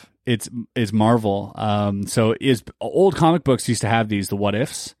 What if? It's Marvel. So old comic books used to have these, the What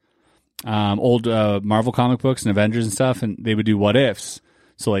Ifs. Old Marvel comic books and Avengers and stuff, and they would do What Ifs.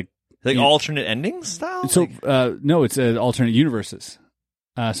 So like alternate ending style? So no, it's alternate universes.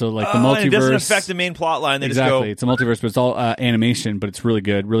 So like the multiverse. And it doesn't affect the main plot line. They Exactly, just go, it's a multiverse, but it's all animation. But it's really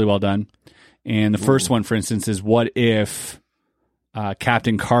good, really well done. And the first one, for instance, is what if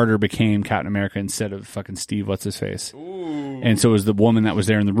Captain Carter became Captain America instead of fucking Steve? What's his face? Ooh. And so it was the woman that was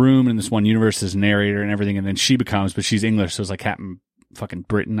there in the room in this one universe as narrator and everything, and then she becomes, but she's English, so it's like Captain fucking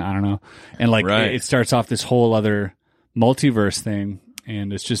Britain. I don't know. And like it starts off this whole other multiverse thing.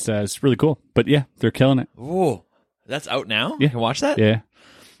 And it's just, it's really cool. But yeah, they're killing it. Ooh, that's out now? Yeah. You can watch that? Yeah.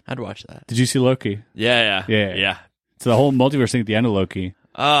 I'd watch that. Did you see Loki? Yeah. So the whole multiverse thing at the end of Loki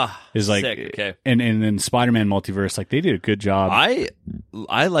is like, sick. Okay. And then Spider-Man multiverse, like they did a good job. I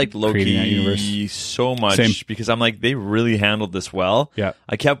liked Creating that Loki universe. so much Same. because I'm like, they really handled this well. Yeah.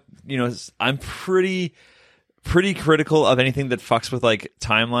 I kept, I'm pretty critical of anything that fucks with like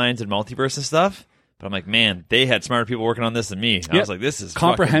timelines and multiverse and stuff. But I'm like, man, they had smarter people working on this than me. I was like, this is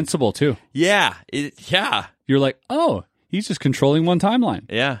comprehensible too. Yeah. You're like, oh, he's just controlling one timeline.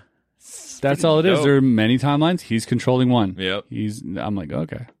 Yeah. That's all it is. dope. There are many timelines. He's controlling one. Yep. I'm like,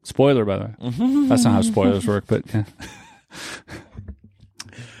 okay. Spoiler, by the way. That's not how spoilers work, but yeah.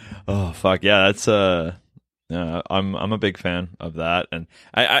 Oh fuck yeah, that's I'm a big fan of that, and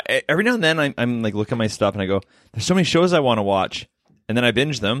I every now and then I'm like look at my stuff and I go, there's so many shows I want to watch, and then I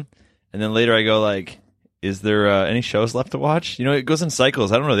binge them, and then later I go like, is there any shows left to watch? It goes in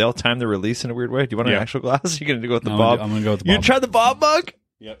cycles. I don't know. They all time their release in a weird way. Do you want an actual glass? You're gonna go with the Bob? I'm gonna go with the Bob. You tried the Bob mug?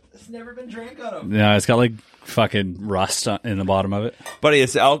 Yep. It's never been drank out of. Yeah, it's got like fucking rust in the bottom of it. Buddy,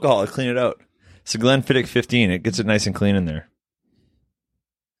 it's alcohol. Clean it out. It's a Glenfiddich 15. It gets it nice and clean in there.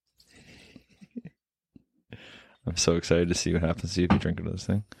 I'm so excited to see what happens to you if you drink into this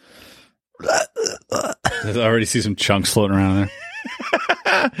thing. I already see some chunks floating around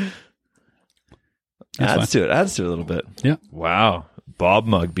there. Adds to it a little bit. Yeah. Wow. Bob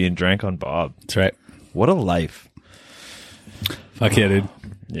mug being drank on Bob. That's right. What a life. Fuck yeah, dude.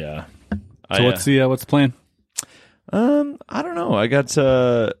 Yeah. So what's the plan? I don't know. I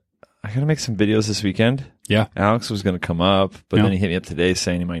gotta make some videos this weekend. Yeah. Alex was gonna come up, but then he hit me up today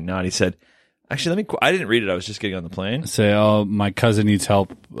saying he might not. He said, actually, I didn't read it. I was just getting on the plane. Say, oh, my cousin needs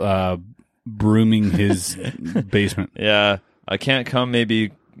help brooming his basement. Yeah. I can't come.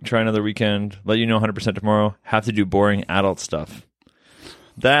 Maybe try another weekend. Let you know 100% tomorrow. Have to do boring adult stuff.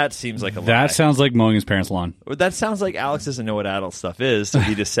 That seems like a lie. That sounds like mowing his parents' lawn. That sounds like Alex doesn't know what adult stuff is, so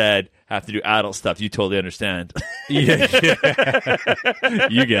he just said, have to do adult stuff. You totally understand. Yeah.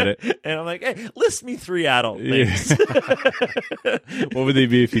 You get it. And I'm like, hey, list me 3 adult things. What would they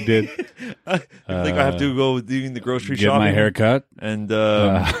be if you did? I think I have to go doing the grocery Get shopping. my haircut. And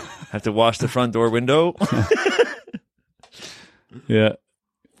have to wash the front door window. Yeah.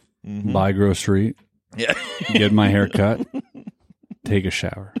 Buy grocery. Yeah. Get my haircut. Take a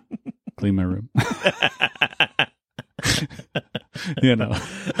shower. Clean my room. You know.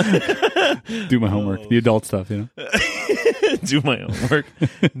 Do my homework. The adult stuff, you know. Do my homework.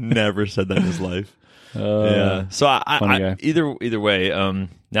 Never said that in his life. Yeah. So I either way,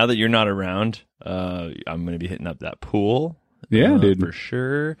 now that you're not around, I'm going to be hitting up that pool. Yeah, dude. For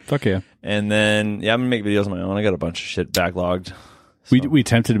sure. Fuck yeah. And then, I'm going to make videos on my own. I got a bunch of shit backlogged. So. We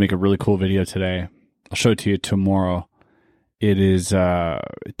attempted to make a really cool video today. I'll show it to you tomorrow. It is,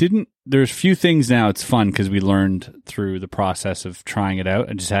 there's a few things now. It's fun because we learned through the process of trying it out.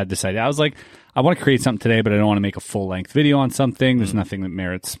 I just had this idea. I was like, I want to create something today, but I don't want to make a full length video on something. There's nothing that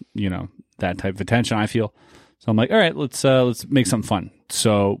merits, that type of attention, I feel. So I'm like, all right, let's make something fun.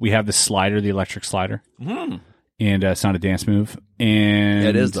 So we have the slider, the electric slider. And it's not a dance move. And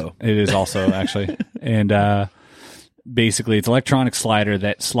it is though. It is also actually. And, basically, it's an electronic slider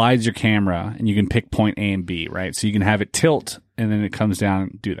that slides your camera, and you can pick point A and B, right? So you can have it tilt, and then it comes down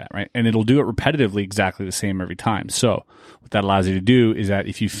and do that, right? And it'll do it repetitively exactly the same every time. So what that allows you to do is that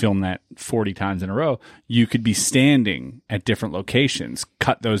if you film that 40 times in a row, you could be standing at different locations,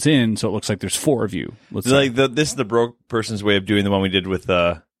 cut those in so it looks like there's 4 of you. Let's say. This is the broke person's way of doing the one we did with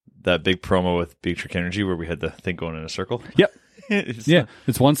that big promo with Big Trick Energy where we had the thing going in a circle. Yep.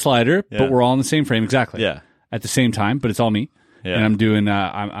 It's one slider, but we're all in the same frame. Exactly. Yeah. At the same time, but it's all me. Yeah. And I'm doing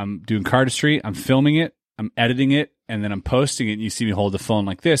I'm doing cardistry, I'm filming it, I'm editing it, and then I'm posting it, and you see me hold the phone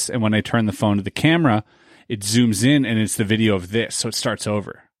like this, and when I turn the phone to the camera, it zooms in and it's the video of this, so it starts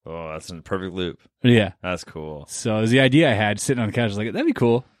over. Oh, that's a perfect loop. Yeah. That's cool. So it was the idea I had sitting on the couch. I was like, that'd be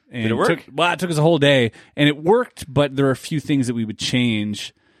cool. And did it work? It took us a whole day, and it worked, but there are a few things that we would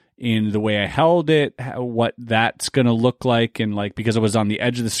change in the way I held it, what that's going to look like, and like because I was on the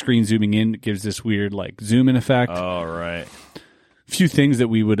edge of the screen zooming in, it gives this weird like zoom in effect. Oh, right. Few things that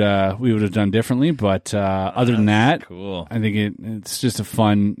we would have done differently, but other than that, cool. I think it's just a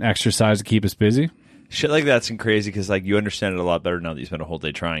fun exercise to keep us busy. Shit like that's crazy because like you understand it a lot better now that you spent a whole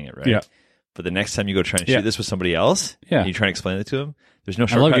day trying it, right? Yeah. But the next time you go try and shoot this with somebody else, and you try and explain it to them, there's no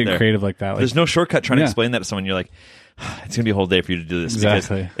shortcut. I love getting there. creative like that. There's no shortcut trying to explain that to someone. You're like, it's gonna be a whole day for you to do this.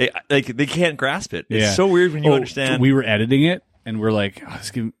 Exactly. Because they can't grasp it. It's so weird when you understand. We were editing it, and we're like,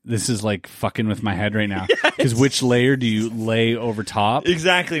 this is like fucking with my head right now. Because which layer do you lay over top?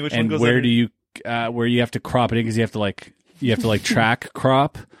 Exactly. Which and one goes where under? do you where you have to crop it in? Because you have to like track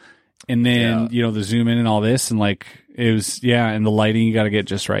crop, and then the zoom in and all this, and like it was and the lighting you got to get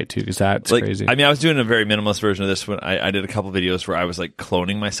just right too, because that's crazy. I mean, I was doing a very minimalist version of this when I did a couple videos where I was like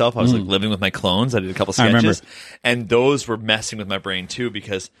cloning myself. I was like living with my clones. I did a couple sketches, and those were messing with my brain too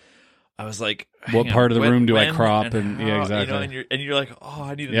because I was like, what part of the room do I crop? And yeah, exactly. And you're like, oh,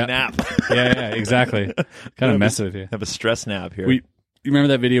 I need a nap. Yeah, exactly. Kind of mess with you. Have a stress nap here. You remember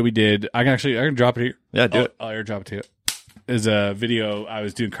that video we did? I can drop it here. Yeah, do it. I'll airdrop it to you. There's a video I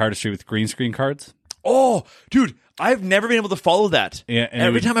was doing cardistry with green screen cards. Oh, dude, I've never been able to follow that. Yeah, and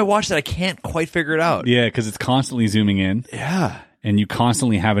every time I watch that, I can't quite figure it out. Yeah, because it's constantly zooming in. Yeah. And you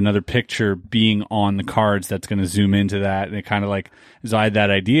constantly have another picture being on the cards that's going to zoom into that. And it kind of like, so I had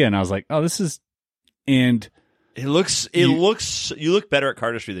that idea, and I was like, oh, this is, and you look better at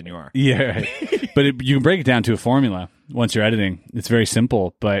cardistry than you are. Yeah, right. But you can break it down to a formula once you're editing. It's very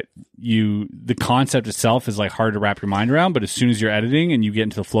simple, but the concept itself is like hard to wrap your mind around. But as soon as you're editing and you get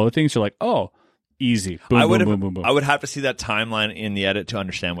into the flow of things, you're like, oh, easy. Boom, boom. I would have to see that timeline in the edit to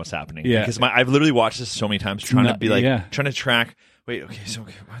understand what's happening. Yeah, because I've literally watched this so many times, trying to track. Wait, okay, so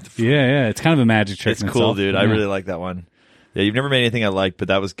what the fuck? Yeah, it's kind of a magic trick. It's cool, dude. I really like that one. Yeah, you've never made anything I liked, but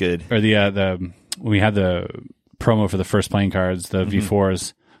that was good. Or when we had the promo for the first playing cards, the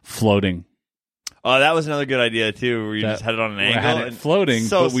V4s floating. Oh, that was another good idea too, where you just had it on an angle. Had it floating,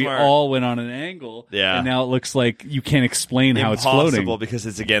 so but we all went on an angle. Yeah. And now it looks like you can't explain how it's floating. Impossible because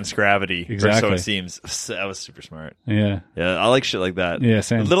it's against gravity. Exactly. Or so it seems. That was super smart. Yeah. Yeah, I like shit like that. Yeah,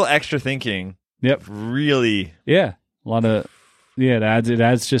 same. A little extra thinking. Yep. Really. Yeah. A lot of, it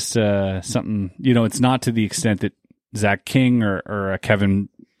adds just something, it's not to the extent that Zach King or Kevin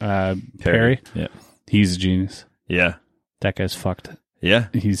Perry. Yeah. He's a genius. Yeah. That guy's fucked. Yeah,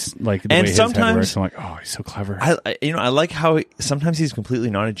 he's like, the way his head works, I'm like, oh, he's so clever. I like how sometimes he's completely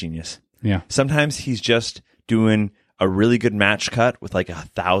not a genius. Yeah. Sometimes he's just doing a really good match cut with like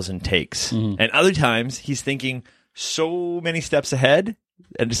 1,000 takes. And other times he's thinking so many steps ahead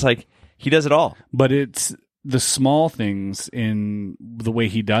and just like he does it all. But it's the small things in the way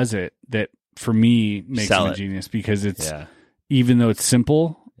he does it that for me makes him a genius, because it's even though it's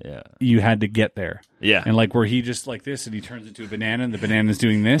simple, you had to get there. Yeah. And like where he just like this and he turns into a banana and the banana's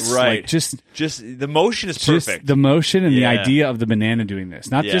doing this. Right. Like just the motion is perfect. The motion and the idea of the banana doing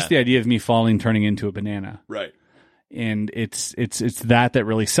this. Not just the idea of me falling, turning into a banana. Right. And it's that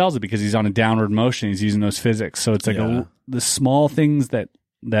really sells it, because he's on a downward motion. He's using those physics. So it's like the small things that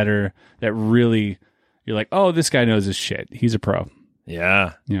really, you're like, oh, this guy knows his shit. He's a pro.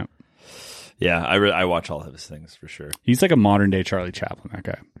 Yeah. Yeah. Yeah, I watch all of his things for sure. He's like a modern day Charlie Chaplin, that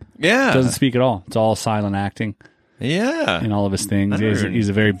guy. Yeah. Doesn't speak at all. It's all silent acting. Yeah. In all of his things. He's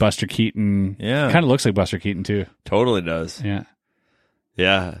a very Buster Keaton. Yeah. Kind of looks like Buster Keaton too. Totally does. Yeah.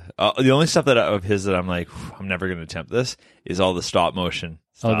 Yeah. The only stuff of his that I'm like, I'm never going to attempt this is all the stop motion.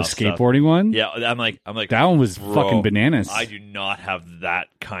 Oh, the skateboarding one? Yeah. I'm like that one was fucking bananas. I do not have that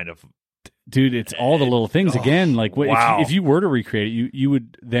kind of. Dude, it's all the little things again. Like, if you were to recreate it, you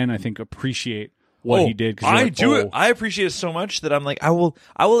would then, I think, appreciate what he did. I do. I appreciate it so much that I'm like, I will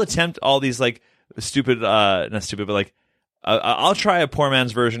attempt all these like stupid, not stupid, but like, I'll try a poor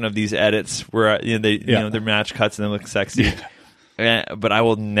man's version of these edits where they're match cuts and they look sexy. Yeah. But I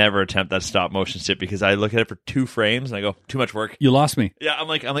will never attempt that stop motion shit, because I look at it for 2 frames and I go, too much work. You lost me. Yeah, I'm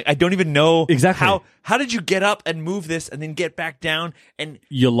like, I don't even know exactly how did you get up and move this and then get back down, and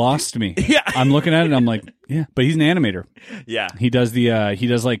you lost me. Yeah, I'm looking at it and I'm like, yeah, but he's an animator. Yeah, he does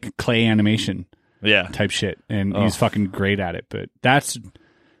like clay animation, type shit, and he's fucking great at it. But that's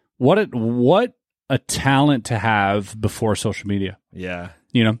what a talent to have before social media. Yeah,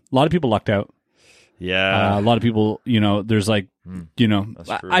 a lot of people lucked out. Yeah, a lot of people, there's like,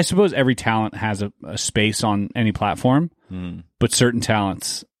 I suppose every talent has a space on any platform, but certain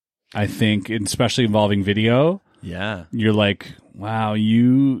talents, I think, especially involving video, you're like, wow,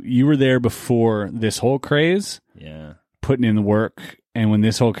 you were there before this whole craze, putting in the work, and when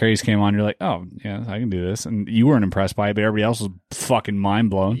this whole craze came on, you're like, oh, yeah, I can do this, and you weren't impressed by it, but everybody else was fucking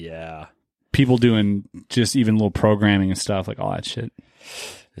mind blown. Yeah. People doing just even little programming and stuff, like all that shit.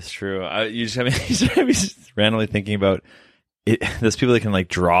 It's true. You just have me randomly thinking about it. Those people that can like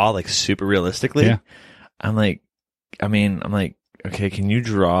draw like super realistically. Yeah. I'm like, okay, can you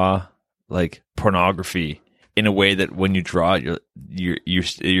draw like pornography in a way that when you draw it,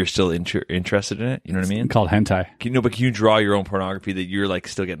 you're still interested in it? You know what I mean? It's called hentai. But can you draw your own pornography that you're like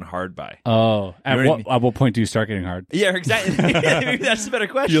still getting hard by? Oh, at what point do you start getting hard? Yeah, exactly. Maybe that's a better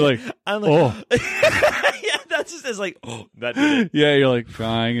question. You're like, I'm like, oh. Yeah, that's just like, oh, that did it. Yeah, you're like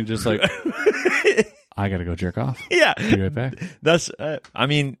trying and just like, I gotta go jerk off. Yeah, be right back. That's,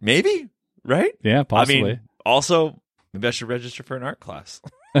 maybe, right? Yeah, possibly. Also, maybe I should register for an art class.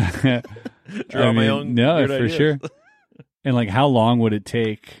 Draw my own. No, for ideas. Sure. And like, how long would it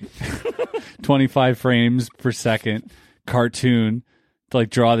take? 25 frames per second cartoon to like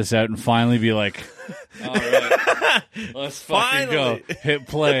draw this out and finally be like, all right, let's fucking go, hit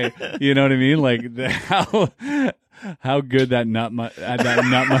play. You know what I mean? Like how good that nut must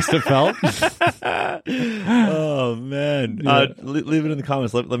have felt. Oh man! Yeah. Leave it in the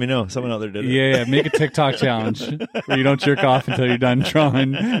comments. Let me know. Someone out there did it. Yeah. Make a TikTok challenge where you don't jerk off until you're done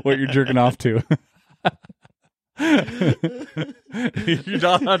drawing what you're jerking off to. You're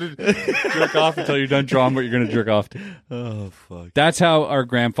not allowed to jerk off until you're done drawing what you're going to jerk off to. Oh fuck! That's how our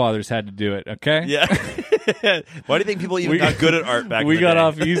grandfathers had to do it. Okay. Yeah. Why do you think people even got good at art back? We got day?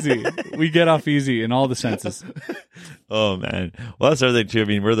 off easy. We get off easy in all the senses. Oh man! Well, that's the other thing too. I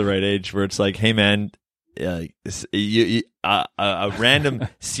mean, we're the right age where it's like, hey man, a random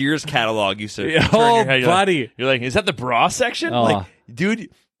Sears catalog used to. Oh, buddy! You're like, is that the bra section? Oh. Like,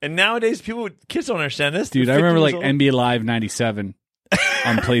 dude. And nowadays, kids don't understand this. Dude, I remember like NBA Live 97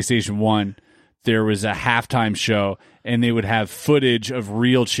 on PlayStation 1. There was a halftime show, and they would have footage of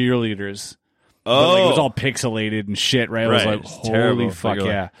real cheerleaders. Oh. But, like, it was all pixelated and shit, right? I was like, holy terrible. fuck,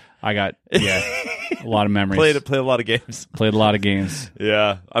 yeah. I got, a lot of memories. Played a lot of games. Played a lot of games.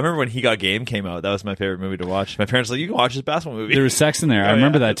 Yeah. I remember when He Got Game came out. That was my favorite movie to watch. My parents were like, you can watch this basketball movie. There was sex in there. I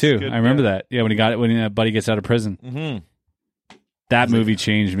remember that, too. Good, I remember that. Yeah, when Buddy gets out of prison. Mm-hmm. That movie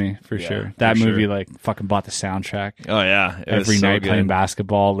changed me for sure. That movie, like, fucking bought the soundtrack. Oh yeah, every night playing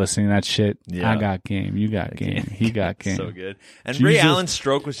basketball, listening to that shit. Yeah. I got game, you got game, he got game. So good. And Ray Allen's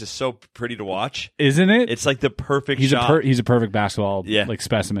stroke was just so pretty to watch, isn't it? It's like the perfect. He's shot. He's a perfect basketball like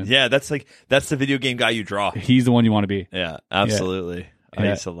specimen. Yeah, that's the video game guy you draw. He's the one you want to be. Yeah, absolutely. Yeah. I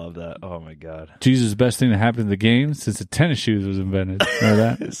used to love that. Oh my god, Jesus, the best thing that happened to the game since the tennis shoes was invented. Remember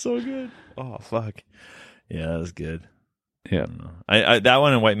that? It's so good. Oh fuck. Yeah, that was good. Yeah. I that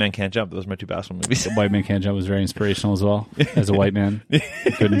one and White Man Can't Jump. Those are my two basketball movies. White Man Can't Jump was very inspirational as well. As a white man,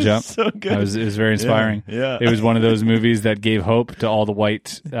 couldn't jump. So good. It was very inspiring. Yeah. It was one of those movies that gave hope to all the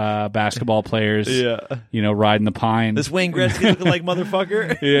white basketball players. Yeah. Riding the pine. This Wayne Gretzky looking like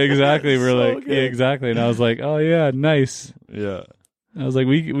motherfucker. Yeah, exactly. We're So like, good. yeah, exactly. And I was like, oh yeah, nice. Yeah. I was like,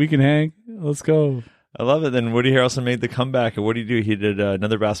 we can hang. Let's go. I love it. Then Woody Harrelson made the comeback. And what did he do? He did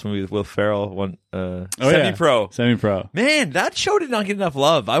another basketball movie with Will Ferrell, Semi-Pro. Semi-Pro. Man, that show did not get enough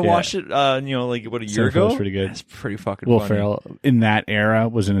love. I watched it, like, what, a year Semi-Pro ago? was pretty good. It's pretty fucking Will funny. Ferrell in that era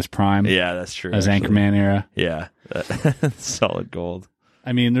was in his prime. Yeah, that's true. As actually. Anchorman era. Yeah. Solid gold.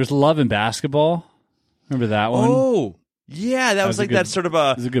 I mean, there's Love and Basketball. Remember that one? Oh, yeah. That was like that sort of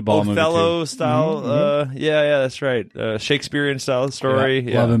a good ball movie, Othello too. style. Mm-hmm. Yeah, that's right. Shakespearean style story.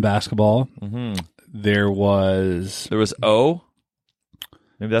 Yeah. Love and Basketball. Mm-hmm. There was O.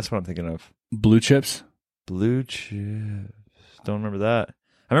 Maybe that's what I'm thinking of. Blue Chips. Blue Chips. Don't remember that.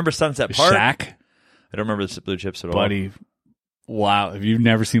 I remember Sunset Park. Shaq. I don't remember the Blue Chips at all. Buddy. Wow. Have you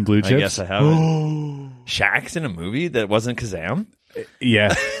never seen Blue Chips? I guess I haven't. Shaq's in a movie that wasn't Kazam?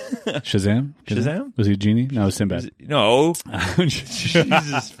 Yeah. Shazam? Shazam? Was he a genie? No, it was Sinbad. No.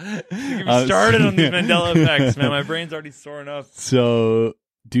 Jesus. Get me started on these Mandela effects, man. My brain's already soaring up. So,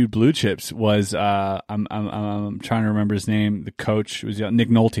 dude, Blue Chips was, I'm trying to remember his name. The coach was Nick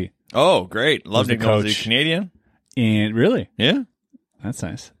Nolte. Oh, great. Love Was the Nick Nolte. coach. Canadian? And really? Yeah. That's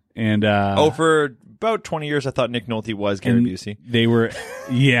nice. And, for about 20 years, I thought Nick Nolte was Gary Busey. They were,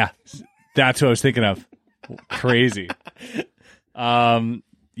 yeah, that's what I was thinking of. Crazy.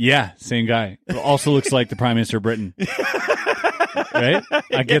 Yeah, same guy. Also looks like the Prime Minister of Britain. Right?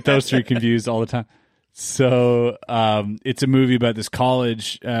 I get those three confused all the time. So, it's a movie about this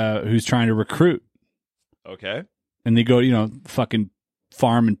college who's trying to recruit. Okay. And they go, fucking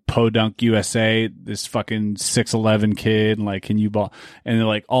farm in Podunk, USA, this fucking 6'11" kid, and like, can you ball? And they're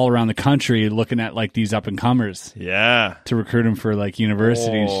like all around the country looking at like these up and comers. Yeah. To recruit them for like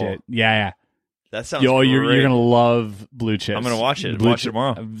university and shit. Yeah. That sounds great. great. You're going to love Blue Chips. I'm going to watch it. Watch it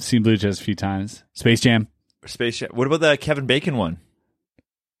tomorrow. I've seen Blue Chips a few times. Space Jam. What about the Kevin Bacon one?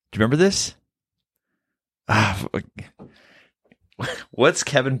 Do you remember this? What's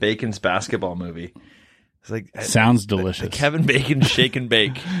Kevin Bacon's basketball movie? It's like sounds delicious. The Kevin Bacon Shake and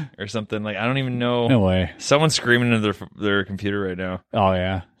Bake or something. Like I don't even know. No way. Someone's screaming into their computer right now. Oh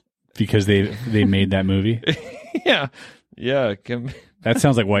yeah, because they made that movie. Yeah. That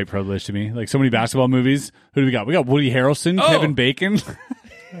sounds like white privilege to me. Like so many basketball movies. Who do we got? We got Woody Harrelson, Kevin Bacon.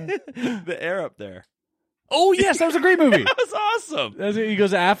 The air up there. Oh yes, that was a great movie. That was awesome. He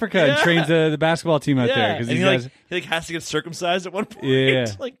goes to Africa and trains the basketball team out there because he has to get circumcised at one point. Yeah,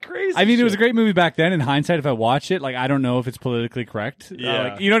 like crazy. I mean, it was a great movie back then. In hindsight, if I watch it, like I don't know if it's politically correct.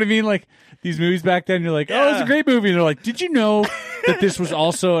 Yeah, you know what I mean. Like these movies back then, you're like, oh, it's a great movie. And they're like, did you know that this was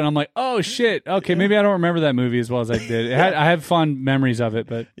also? And I'm like, oh shit. Okay, maybe I don't remember that movie as well as I did. I have fond memories of it,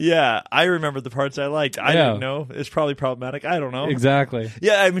 but yeah, I remember the parts I liked. I didn't know. It's probably problematic. I don't know exactly.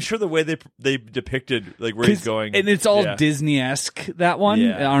 Yeah, I'm sure the way they depicted like where he's going, and it's all Disney-esque. That one,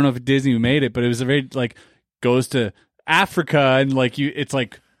 I don't know if Disney made it, but it was a very like goes to Africa and like it's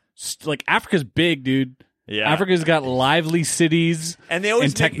like Africa's big, dude. Yeah, Africa's got lively cities and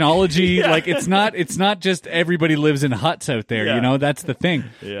technology. Like it's not just everybody lives in huts out there. Yeah. That's the thing.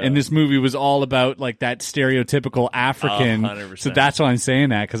 Yeah. And this movie was all about like that stereotypical African. 100%. So that's why I'm saying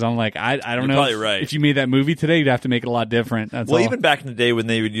that because I'm like I don't know. Probably right. If you made that movie today, you'd have to make it a lot different. That's even back in the day when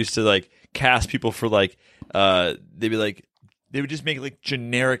they would used to like cast people for like they would just make like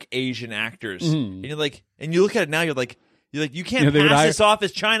generic Asian actors, and you're like, and you look at it now, you're like, you can't pass this off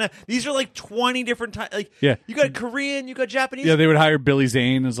as China. These are like 20 different types. Like, you got Korean, you got Japanese. Yeah, they would hire Billy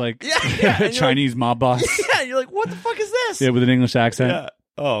Zane as like Chinese mob boss. Yeah, you're like, what the fuck is this? Yeah, with an English accent. Yeah.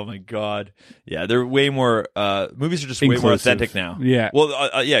 Oh my god. Yeah, they're way more. Movies are just way more authentic now. Yeah.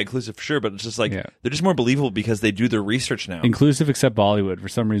 Well, inclusive for sure, but it's just like they're just more believable because they do their research now. Inclusive, except Bollywood. For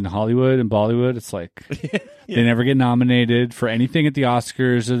some reason, Hollywood and Bollywood, it's like they never get nominated for anything at the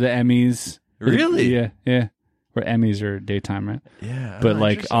Oscars or the Emmys. Really? Yeah. Where Emmys are daytime, right? Yeah. But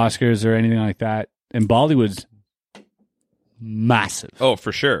like Oscars or anything like that, and Bollywood's massive. Oh,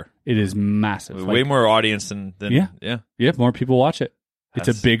 for sure. It is massive. Way more audience than yeah. More people watch it. It's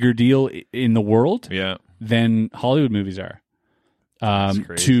a bigger deal in the world than Hollywood movies are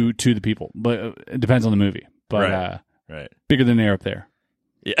to the people. But it depends on the movie. But bigger than they're up there.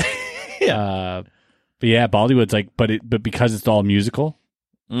 Yeah. But yeah, Bollywood's like, but because it's all musical,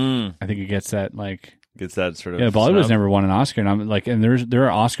 I think it gets that like gets that sort of Bollywood's never won an Oscar, and there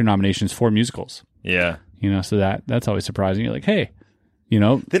are Oscar nominations for musicals. Yeah, so that's always surprising. You're like, hey, they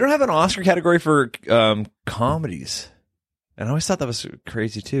don't have an Oscar category for comedies. And I always thought that was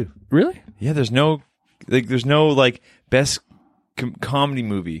crazy too. Really? Yeah, there's no like best comedy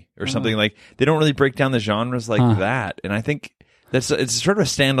movie or something. Like they don't really break down the genres like that. And I think it's sort of a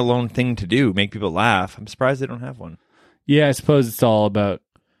standalone thing to do, make people laugh. I'm surprised they don't have one. Yeah, I suppose it's all about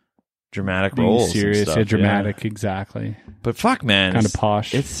dramatic being roles, serious, and stuff. yeah, dramatic, exactly. But fuck, man, kind of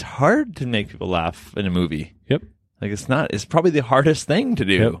posh. It's hard to make people laugh in a movie. Yep. Like it's probably the hardest thing to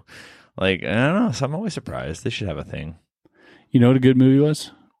do. Yep. Like I don't know. So I'm always surprised. They should have a thing. You know what a good movie was?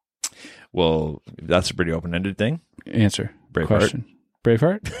 Well, that's a pretty open-ended thing. Answer. Braveheart. Question.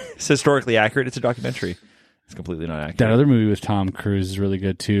 Braveheart? It's historically accurate. It's a documentary. It's completely not accurate. That other movie with Tom Cruise is really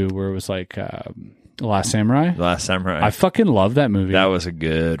good too, where it was like The Last Samurai. The Last Samurai. I fucking love that movie. That was a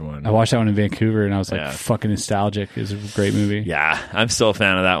good one. I watched that one in Vancouver and I was like fucking nostalgic. It was a great movie. Yeah, I'm still a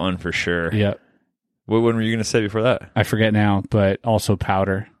fan of that one for sure. Yep. What one were you going to say before that? I forget now, but also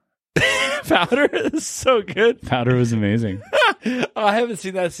Powder. Powder is so good. Powder was amazing. I haven't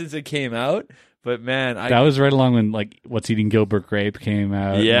seen that since it came out, but man, that was right along when like What's Eating Gilbert Grape came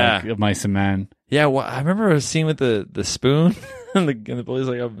out. Yeah, and, like, Mice and Men. Yeah, well, I remember a scene with the spoon, and the bully's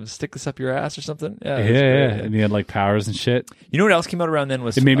like, "I'm gonna stick this up your ass" or something. Yeah, and he had like powers and shit. You know what else came out around then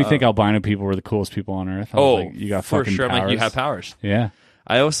was it made me think albino people were the coolest people on earth. I was like, you got for fucking sure. powers. I'm like, you have powers. Yeah.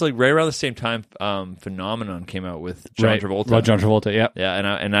 I also like right around the same time, Phenomenon came out with John Travolta. Love John Travolta, yeah, yeah,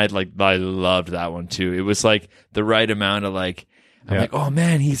 and I loved that one too. It was like the right amount of like. I'm like, oh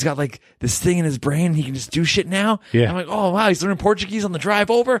man, he's got like this thing in his brain. He can just do shit now. Yeah. I'm like, oh wow, he's learning Portuguese on the drive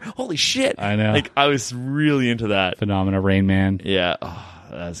over. Holy shit! I know. Like I was really into that. Phenomena, Rain Man. Yeah,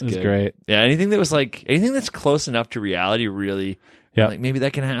 that's good. Great. Yeah, anything that's close enough to reality, really. Yeah, like maybe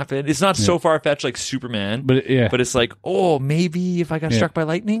that can happen. It's not so far fetched like Superman, but it's like, oh, maybe if I got struck by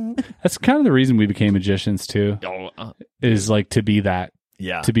lightning. That's kind of the reason we became magicians too. Is like to be that.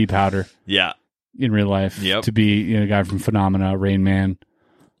 Yeah. To be Powder. Yeah. In real life, to be a guy from Phenomena, Rain Man,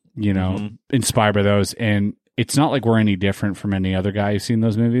 inspired by those. And it's not like we're any different from any other guy who's seen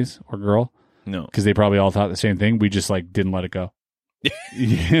those movies or girl. No, because they probably all thought the same thing. We just like didn't let it go.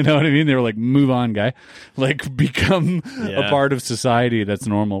 You know what I mean? They were like, move on, guy. Like become a part of society that's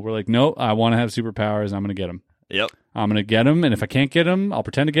normal. We're like, no, I want to have superpowers. I'm going to get them. Yep. I'm going to get them. And if I can't get them, I'll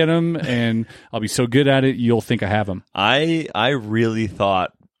pretend to get them. And I'll be so good at it, you'll think I have them. I really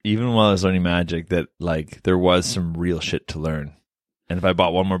thought, even while I was learning magic, that like there was some real shit to learn. And if I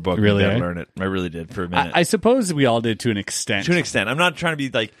bought one more book, really, I'd learn it. I really did for a minute. I suppose we all did to an extent. To an extent. I'm not trying to be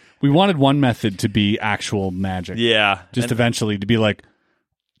like... We wanted one method to be actual magic. Yeah. Just eventually to be like,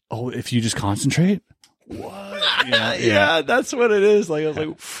 oh, if you just concentrate? What? Yeah, that's what it is. Like I was like,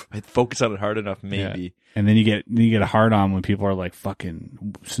 I'd focus on it hard enough, maybe. Yeah. And then you get a hard on when people are like,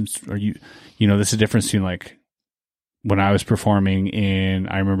 fucking, this is the difference between like, when I was performing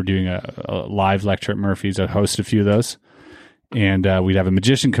I remember doing a live lecture at Murphy's. I hosted a few of those. And we'd have a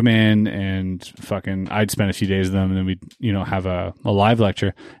magician come in and fucking, I'd spend a few days with them and then we'd, have a live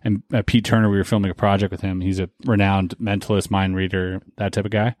lecture. And Pete Turner, we were filming a project with him. He's a renowned mentalist, mind reader, that type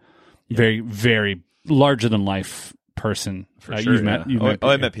of guy. Yeah. Very, very larger than life person. For sure. I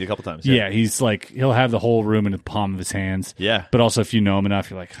met Pete a couple times. Yeah, he's like, he'll have the whole room in the palm of his hands. Yeah. But also if you know him enough,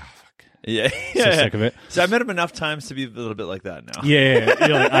 you're like, oh, fuck. Yeah. So sick of it. So I met him enough times to be a little bit like that now. Yeah.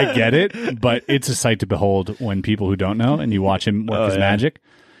 You're like, I get it, but it's a sight to behold when people who don't know and you watch him work his magic.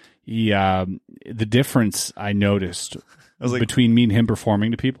 The difference I noticed between me and him performing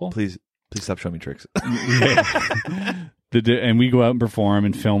to people. Please stop showing me tricks. And we go out and perform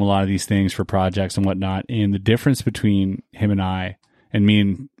and film a lot of these things for projects and whatnot. And the difference between him and I, and me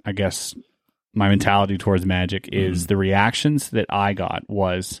and I guess my mentality towards magic is the reactions that I got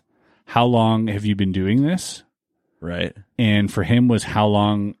was, how long have you been doing this? Right. And for him was, how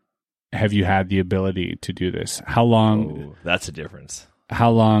long have you had the ability to do this? How long? Oh, that's a difference. How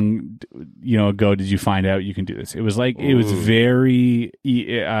long, ago did you find out you can do this? It was like, it was very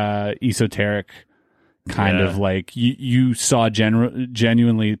esoteric. Kind of like you saw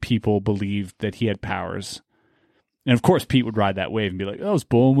genuinely people believed that he had powers. And of course, Pete would ride that wave and be like, I was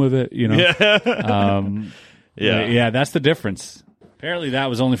born with it, Yeah, that's the difference. Apparently that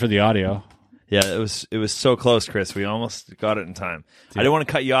was only for the audio. Yeah, it was so close, Chris. We almost got it in time. Dude. I didn't want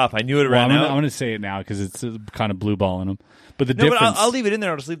to cut you off. I knew it ran out. I'm going to say it now because it's kind of blue balling them. But the difference... But I'll leave it in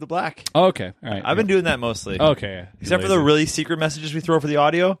there. I'll just leave the black. Oh, okay. All right. I've been doing that mostly. Okay. Except for the really secret messages we throw for the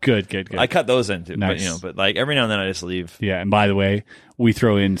audio. Good. I cut those in too. Nice. But like every now and then I just leave. Yeah, and by the way, we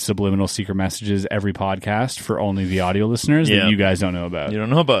throw in subliminal secret messages every podcast for only the audio listeners that you guys don't know about. You don't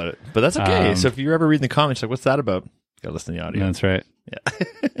know about it. But that's okay. So if you're ever reading the comments, like, what's that about? You gotta listen to the audio. That's right. Yeah.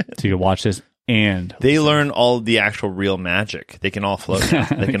 So you can watch this and they learn all the actual real magic. They can all float.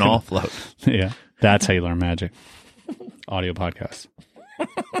 They can all float. Yeah. That's how you learn magic. audio podcasts.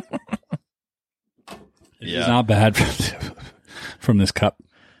 Yeah. It's not bad from this cup.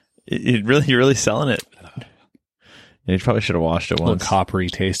 You're really selling it. You probably should have washed it A little once. coppery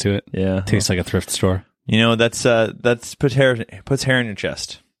taste to it. Yeah. Tastes like a thrift store. You know, that's puts hair in your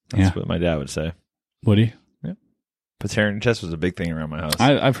chest. That's what my dad would say. Woody? Yeah. Puts hair in your chest was a big thing around my house.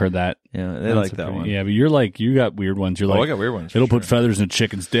 I've heard that. Yeah, they like that one. Yeah, but you're like, you got weird ones. You're like, I got weird ones. It'll put feathers in a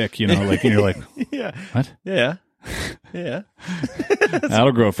chicken's dick, you know, like, and you're like, Yeah. what? Yeah. Yeah.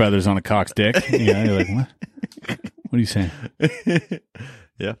 That'll grow feathers on a cock's dick. Yeah, you're like, what? What are you saying?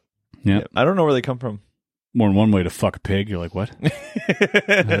 Yeah. Yeah. I don't know where they come from. More than one way to fuck a pig. You're like, what?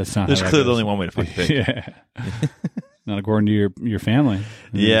 That's not There's how that clearly goes. only one way to fuck a pig. Yeah. Not according to your family.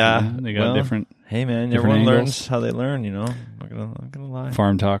 Yeah. They got different Hey, man, different everyone angles. learns how they learn, you know? I'm not gonna lie.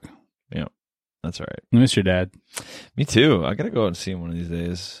 farm talk. Yeah. That's all right. I miss your dad. Me too. I got to go out and see him one of these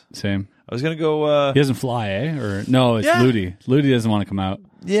days. Same. I was going to go... He doesn't fly, eh? Or no, it's Yeah. Ludi. Ludi doesn't want to come out.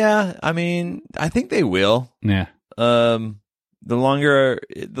 Yeah, I mean, I think they will. Yeah. The longer,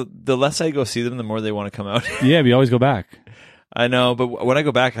 the less I go see them, the more they want to come out. Yeah, but you always go back. I know, but when I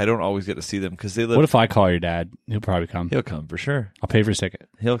go back, I don't always get to see them because they live. What if I call your dad? He'll probably come. He'll come for sure. I'll pay for his ticket.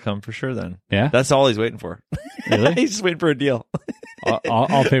 He'll come for sure. Then, Yeah? that's all he's waiting for. Really? He's just waiting for a deal.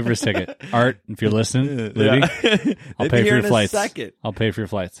 I'll pay for his ticket. Art, if you're listening, Ludi, I'll pay for your flights. I'll pay for your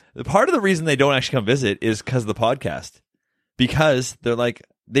flights. Part of the reason they don't actually come visit is because of the podcast. Because they're like,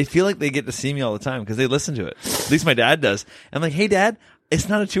 they feel like they get to see me all the time because they listen to it. At least my dad does. I'm like, hey, Dad, it's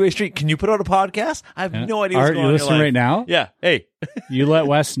not a two-way street. Can you put out a podcast? I have no idea what's Art, going on you in your listening life. right now? Yeah. Hey. You let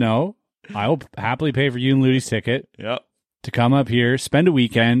Wes know. I will happily pay for you and Ludi's ticket Yep. to come up here, spend a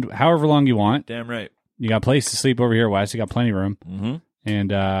weekend, however long you want. Damn right. You got a place to sleep over here, Wes. You got plenty of room. Mm-hmm.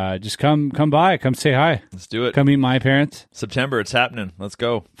 And just come by. Come say hi. Let's do it. Come meet my parents. September, it's happening. Let's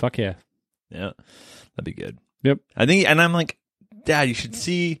go. Fuck yeah. Yeah. That'd be good. Yep. I think, and I'm like, Dad, you should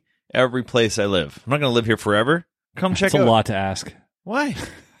see every place I live. I'm not going to live here forever. Come check That's out. a lot to ask. Why?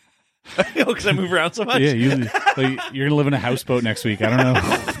 Because I move around so much. Yeah, you're going to live in a houseboat next week. I don't know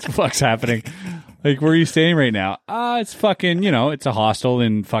what the fuck's happening. Like, where are you staying right now? It's fucking, it's a hostel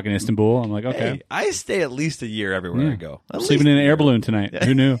in fucking Istanbul. I'm like, okay. Hey, I stay at least a year everywhere Yeah. I go. Sleeping in an air balloon tonight.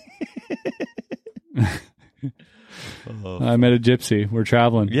 Who knew? I met a gypsy. We're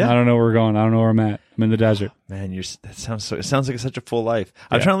traveling. Yeah. I don't know where we're going. I don't know where I'm at. I'm in the desert. Man, it sounds like such a full life.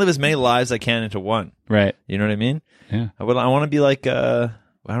 I'm Yeah. trying to live as many lives as I can into one. Right. You know what I mean? Yeah. I want to be like I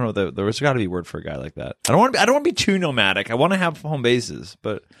don't know. There's got to be a word for a guy like that. I don't want to be too nomadic. I want to have home bases,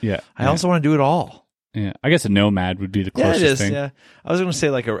 but Yeah. I also want to do it all. Yeah. I guess a nomad would be the Yeah, closest it is. thing. Yeah, I was going to say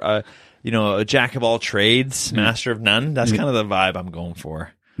like a jack of all trades, master of none. That's kind of the vibe I'm going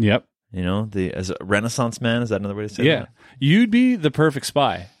for. Yep. As a Renaissance man, is that another way to say Yeah. You'd be the perfect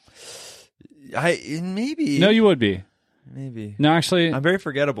spy. that? Maybe. No, you would be. Maybe. No, actually, I'm very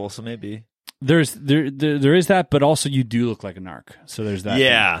forgettable, so maybe. there is that, but also you do look like a narc. So there's that.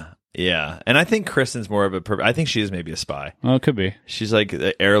 Yeah. And I think Kristen's more of a I think she is maybe a spy. Well, it could be. She's like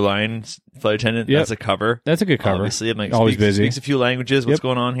the airline flight attendant. Yep. That's a cover. That's a good cover. Obviously, I'm like Always busy. Speaks a few languages. What's Yep.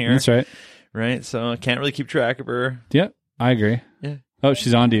 going on here? That's right. Right. So I can't really keep track of her. Yep. I agree. Yeah. Oh,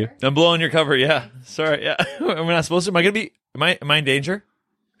 she's on to you. I'm blowing your cover. Yeah. Sorry. Yeah. Am I not supposed to? Am I going to be? Am I in danger?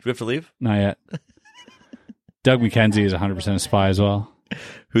 Do we have to leave? Not yet. Doug McKenzie is 100% a spy as well.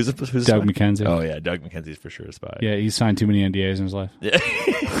 Who's a Doug spy? McKenzie. Oh yeah, Doug McKenzie's for sure a spy. Yeah, he's signed too many NDAs in his life. Yeah.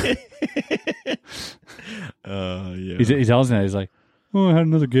 Yeah. He tells me that. He's like, oh, I had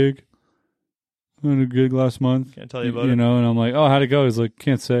another gig. I had a gig last month. Can't tell you about it. And I'm like, oh, how'd it go? He's like,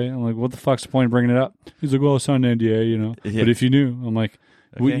 can't say. I'm like, what the fuck's the point of bringing it up? He's like, well, I signed an NDA, Yeah. But if you knew, I'm like,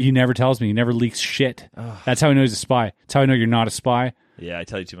 Okay. he never tells me. He never leaks shit. That's how he knows he's a spy. That's how I know you're not a spy. Yeah, I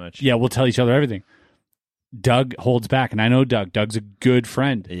tell you too much. Yeah, we'll tell each other everything. Doug holds back, and I know Doug. Doug's a good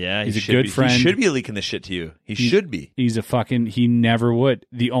friend. Yeah, he's he a should good be. friend. He should be leaking this shit to you. He should be. He's a fucking. He never would.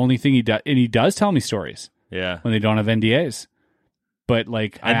 The only thing he does, and he does tell me stories Yeah. when they don't have NDAs. But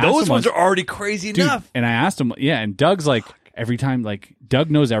like, I And asked those him ones once, are already crazy dude, enough. and I asked him, yeah, and Doug's like every time, like Doug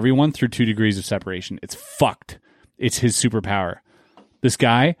knows everyone through 2 degrees of separation. It's fucked. It's his superpower. This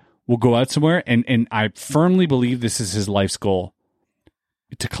guy will go out somewhere, and I firmly believe this is his life's goal,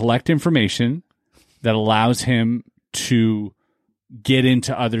 to collect information that allows him to get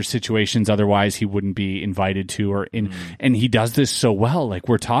into other situations otherwise he wouldn't be invited to or in. And he does this so well. Like,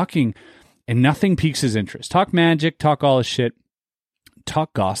 we're talking and nothing piques his interest. Talk magic, talk all this shit,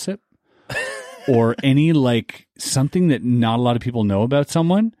 talk gossip or any like something that not a lot of people know about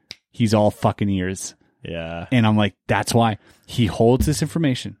someone. He's all fucking ears. Yeah. And I'm like, that's why he holds this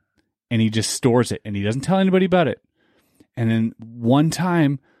information and he just stores it and he doesn't tell anybody about it. And then one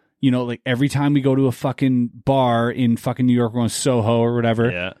time, like every time we go to a fucking bar in fucking New York, we're going to Soho or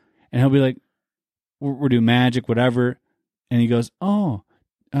whatever. Yeah. And he'll be like, we're doing magic, whatever. And he goes, oh,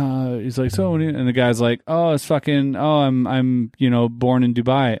 he's like, so, and the guy's like, oh, it's fucking, oh, I'm, born in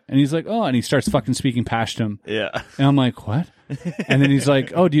Dubai. And he's like, oh, and he starts fucking speaking Pashtum. Yeah. And I'm like, what? And then he's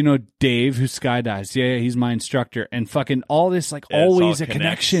like, oh, do you know Dave who skydives? Yeah, he's my instructor. And fucking all this, like, always a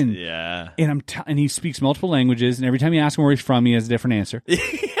connection. Yeah. And and he speaks multiple languages. And every time you ask him where he's from, he has a different answer.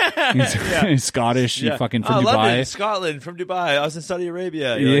 He's Scottish. He's fucking from Dubai. London, Scotland, from Dubai. I was in Saudi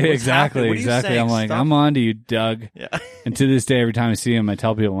Arabia. You're like, exactly. I'm like, I'm on to you, Doug. Yeah. And to this day, every time I see him, I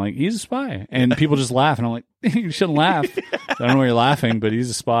tell people, I'm like, he's a spy. And people just laugh. And I'm like, you shouldn't laugh. I don't know why you're laughing, but he's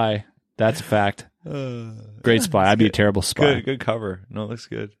a spy. That's a fact. Great spy. I'd be a terrible spy. Good cover. No, it looks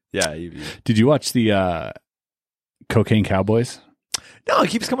good. Yeah. Did you watch the Cocaine Cowboys? No, it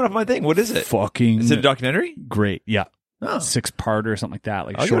keeps coming up on my thing. What is it? Fucking. Is it a documentary? Great. Yeah. Oh. 6-part or something like that.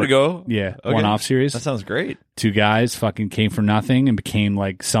 Like I'll give it a go. Yeah. Okay. One-off series. That sounds great. 2 guys fucking came from nothing and became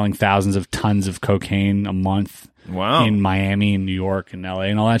like selling thousands of tons of cocaine a month. Wow. In Miami and New York and LA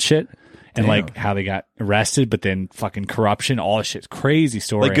and all that shit. And like how they got arrested, but then fucking corruption, all this shit's crazy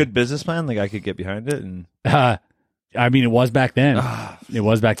story. Like good businessman, like I could get behind it. And I mean, it was back then. It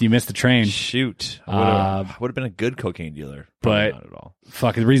was back. You missed the train. Shoot, would have been a good cocaine dealer, but not at all.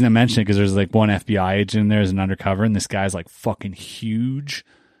 Fuck. The reason I mention it because there's like one FBI agent in there as an undercover, and this guy's like fucking huge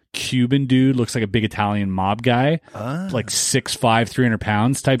Cuban dude, looks like a big Italian mob guy, like 6'5", 300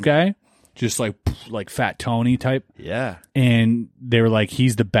 pounds type guy. Just like Fat Tony type. Yeah. And they were like,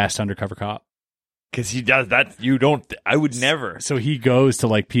 he's the best undercover cop. Because he does that. I would never. So he goes to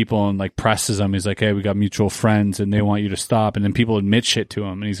like people and like presses them. He's like, hey, we got mutual friends and they want you to stop. And then people admit shit to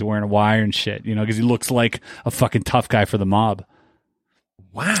him and he's wearing a wire and shit, because he looks like a fucking tough guy for the mob.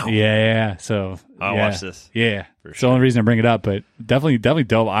 Wow. Yeah. So I'll watch this. Yeah. It's the only reason I bring it up, but definitely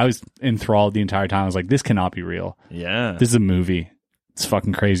dope. I was enthralled the entire time. I was like, this cannot be real. Yeah. This is a movie. It's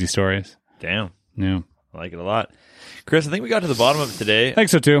fucking crazy stories. Damn. Yeah. I like it a lot. Chris, I think we got to the bottom of it today. I think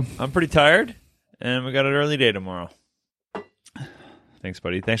so too. I'm pretty tired, and we got an early day tomorrow. Thanks,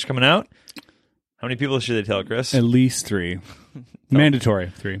 buddy. Thanks for coming out. How many people should they tell, Chris? At least 3.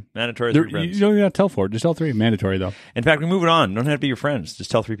 Mandatory 3. Mandatory 3 friends. You don't even have to tell 4. Just tell 3. Mandatory, though. In fact, we move it on. Don't have to be your friends. Just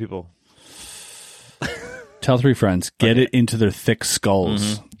tell 3 people. Tell 3 friends. Get it into their thick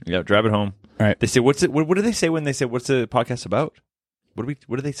skulls. Mm-hmm. Yeah, drive it home. All right. They say, what do they say when they say, what's the podcast about? What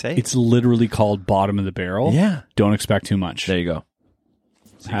do they say? It's literally called Bottom of the Barrel. Yeah. Don't expect too much. There you go.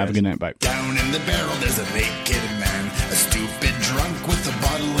 Have a good night. Bye. Down in the barrel, there's a naked man, a stupid drunk with a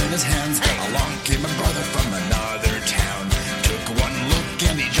bottle in his hands. Along came a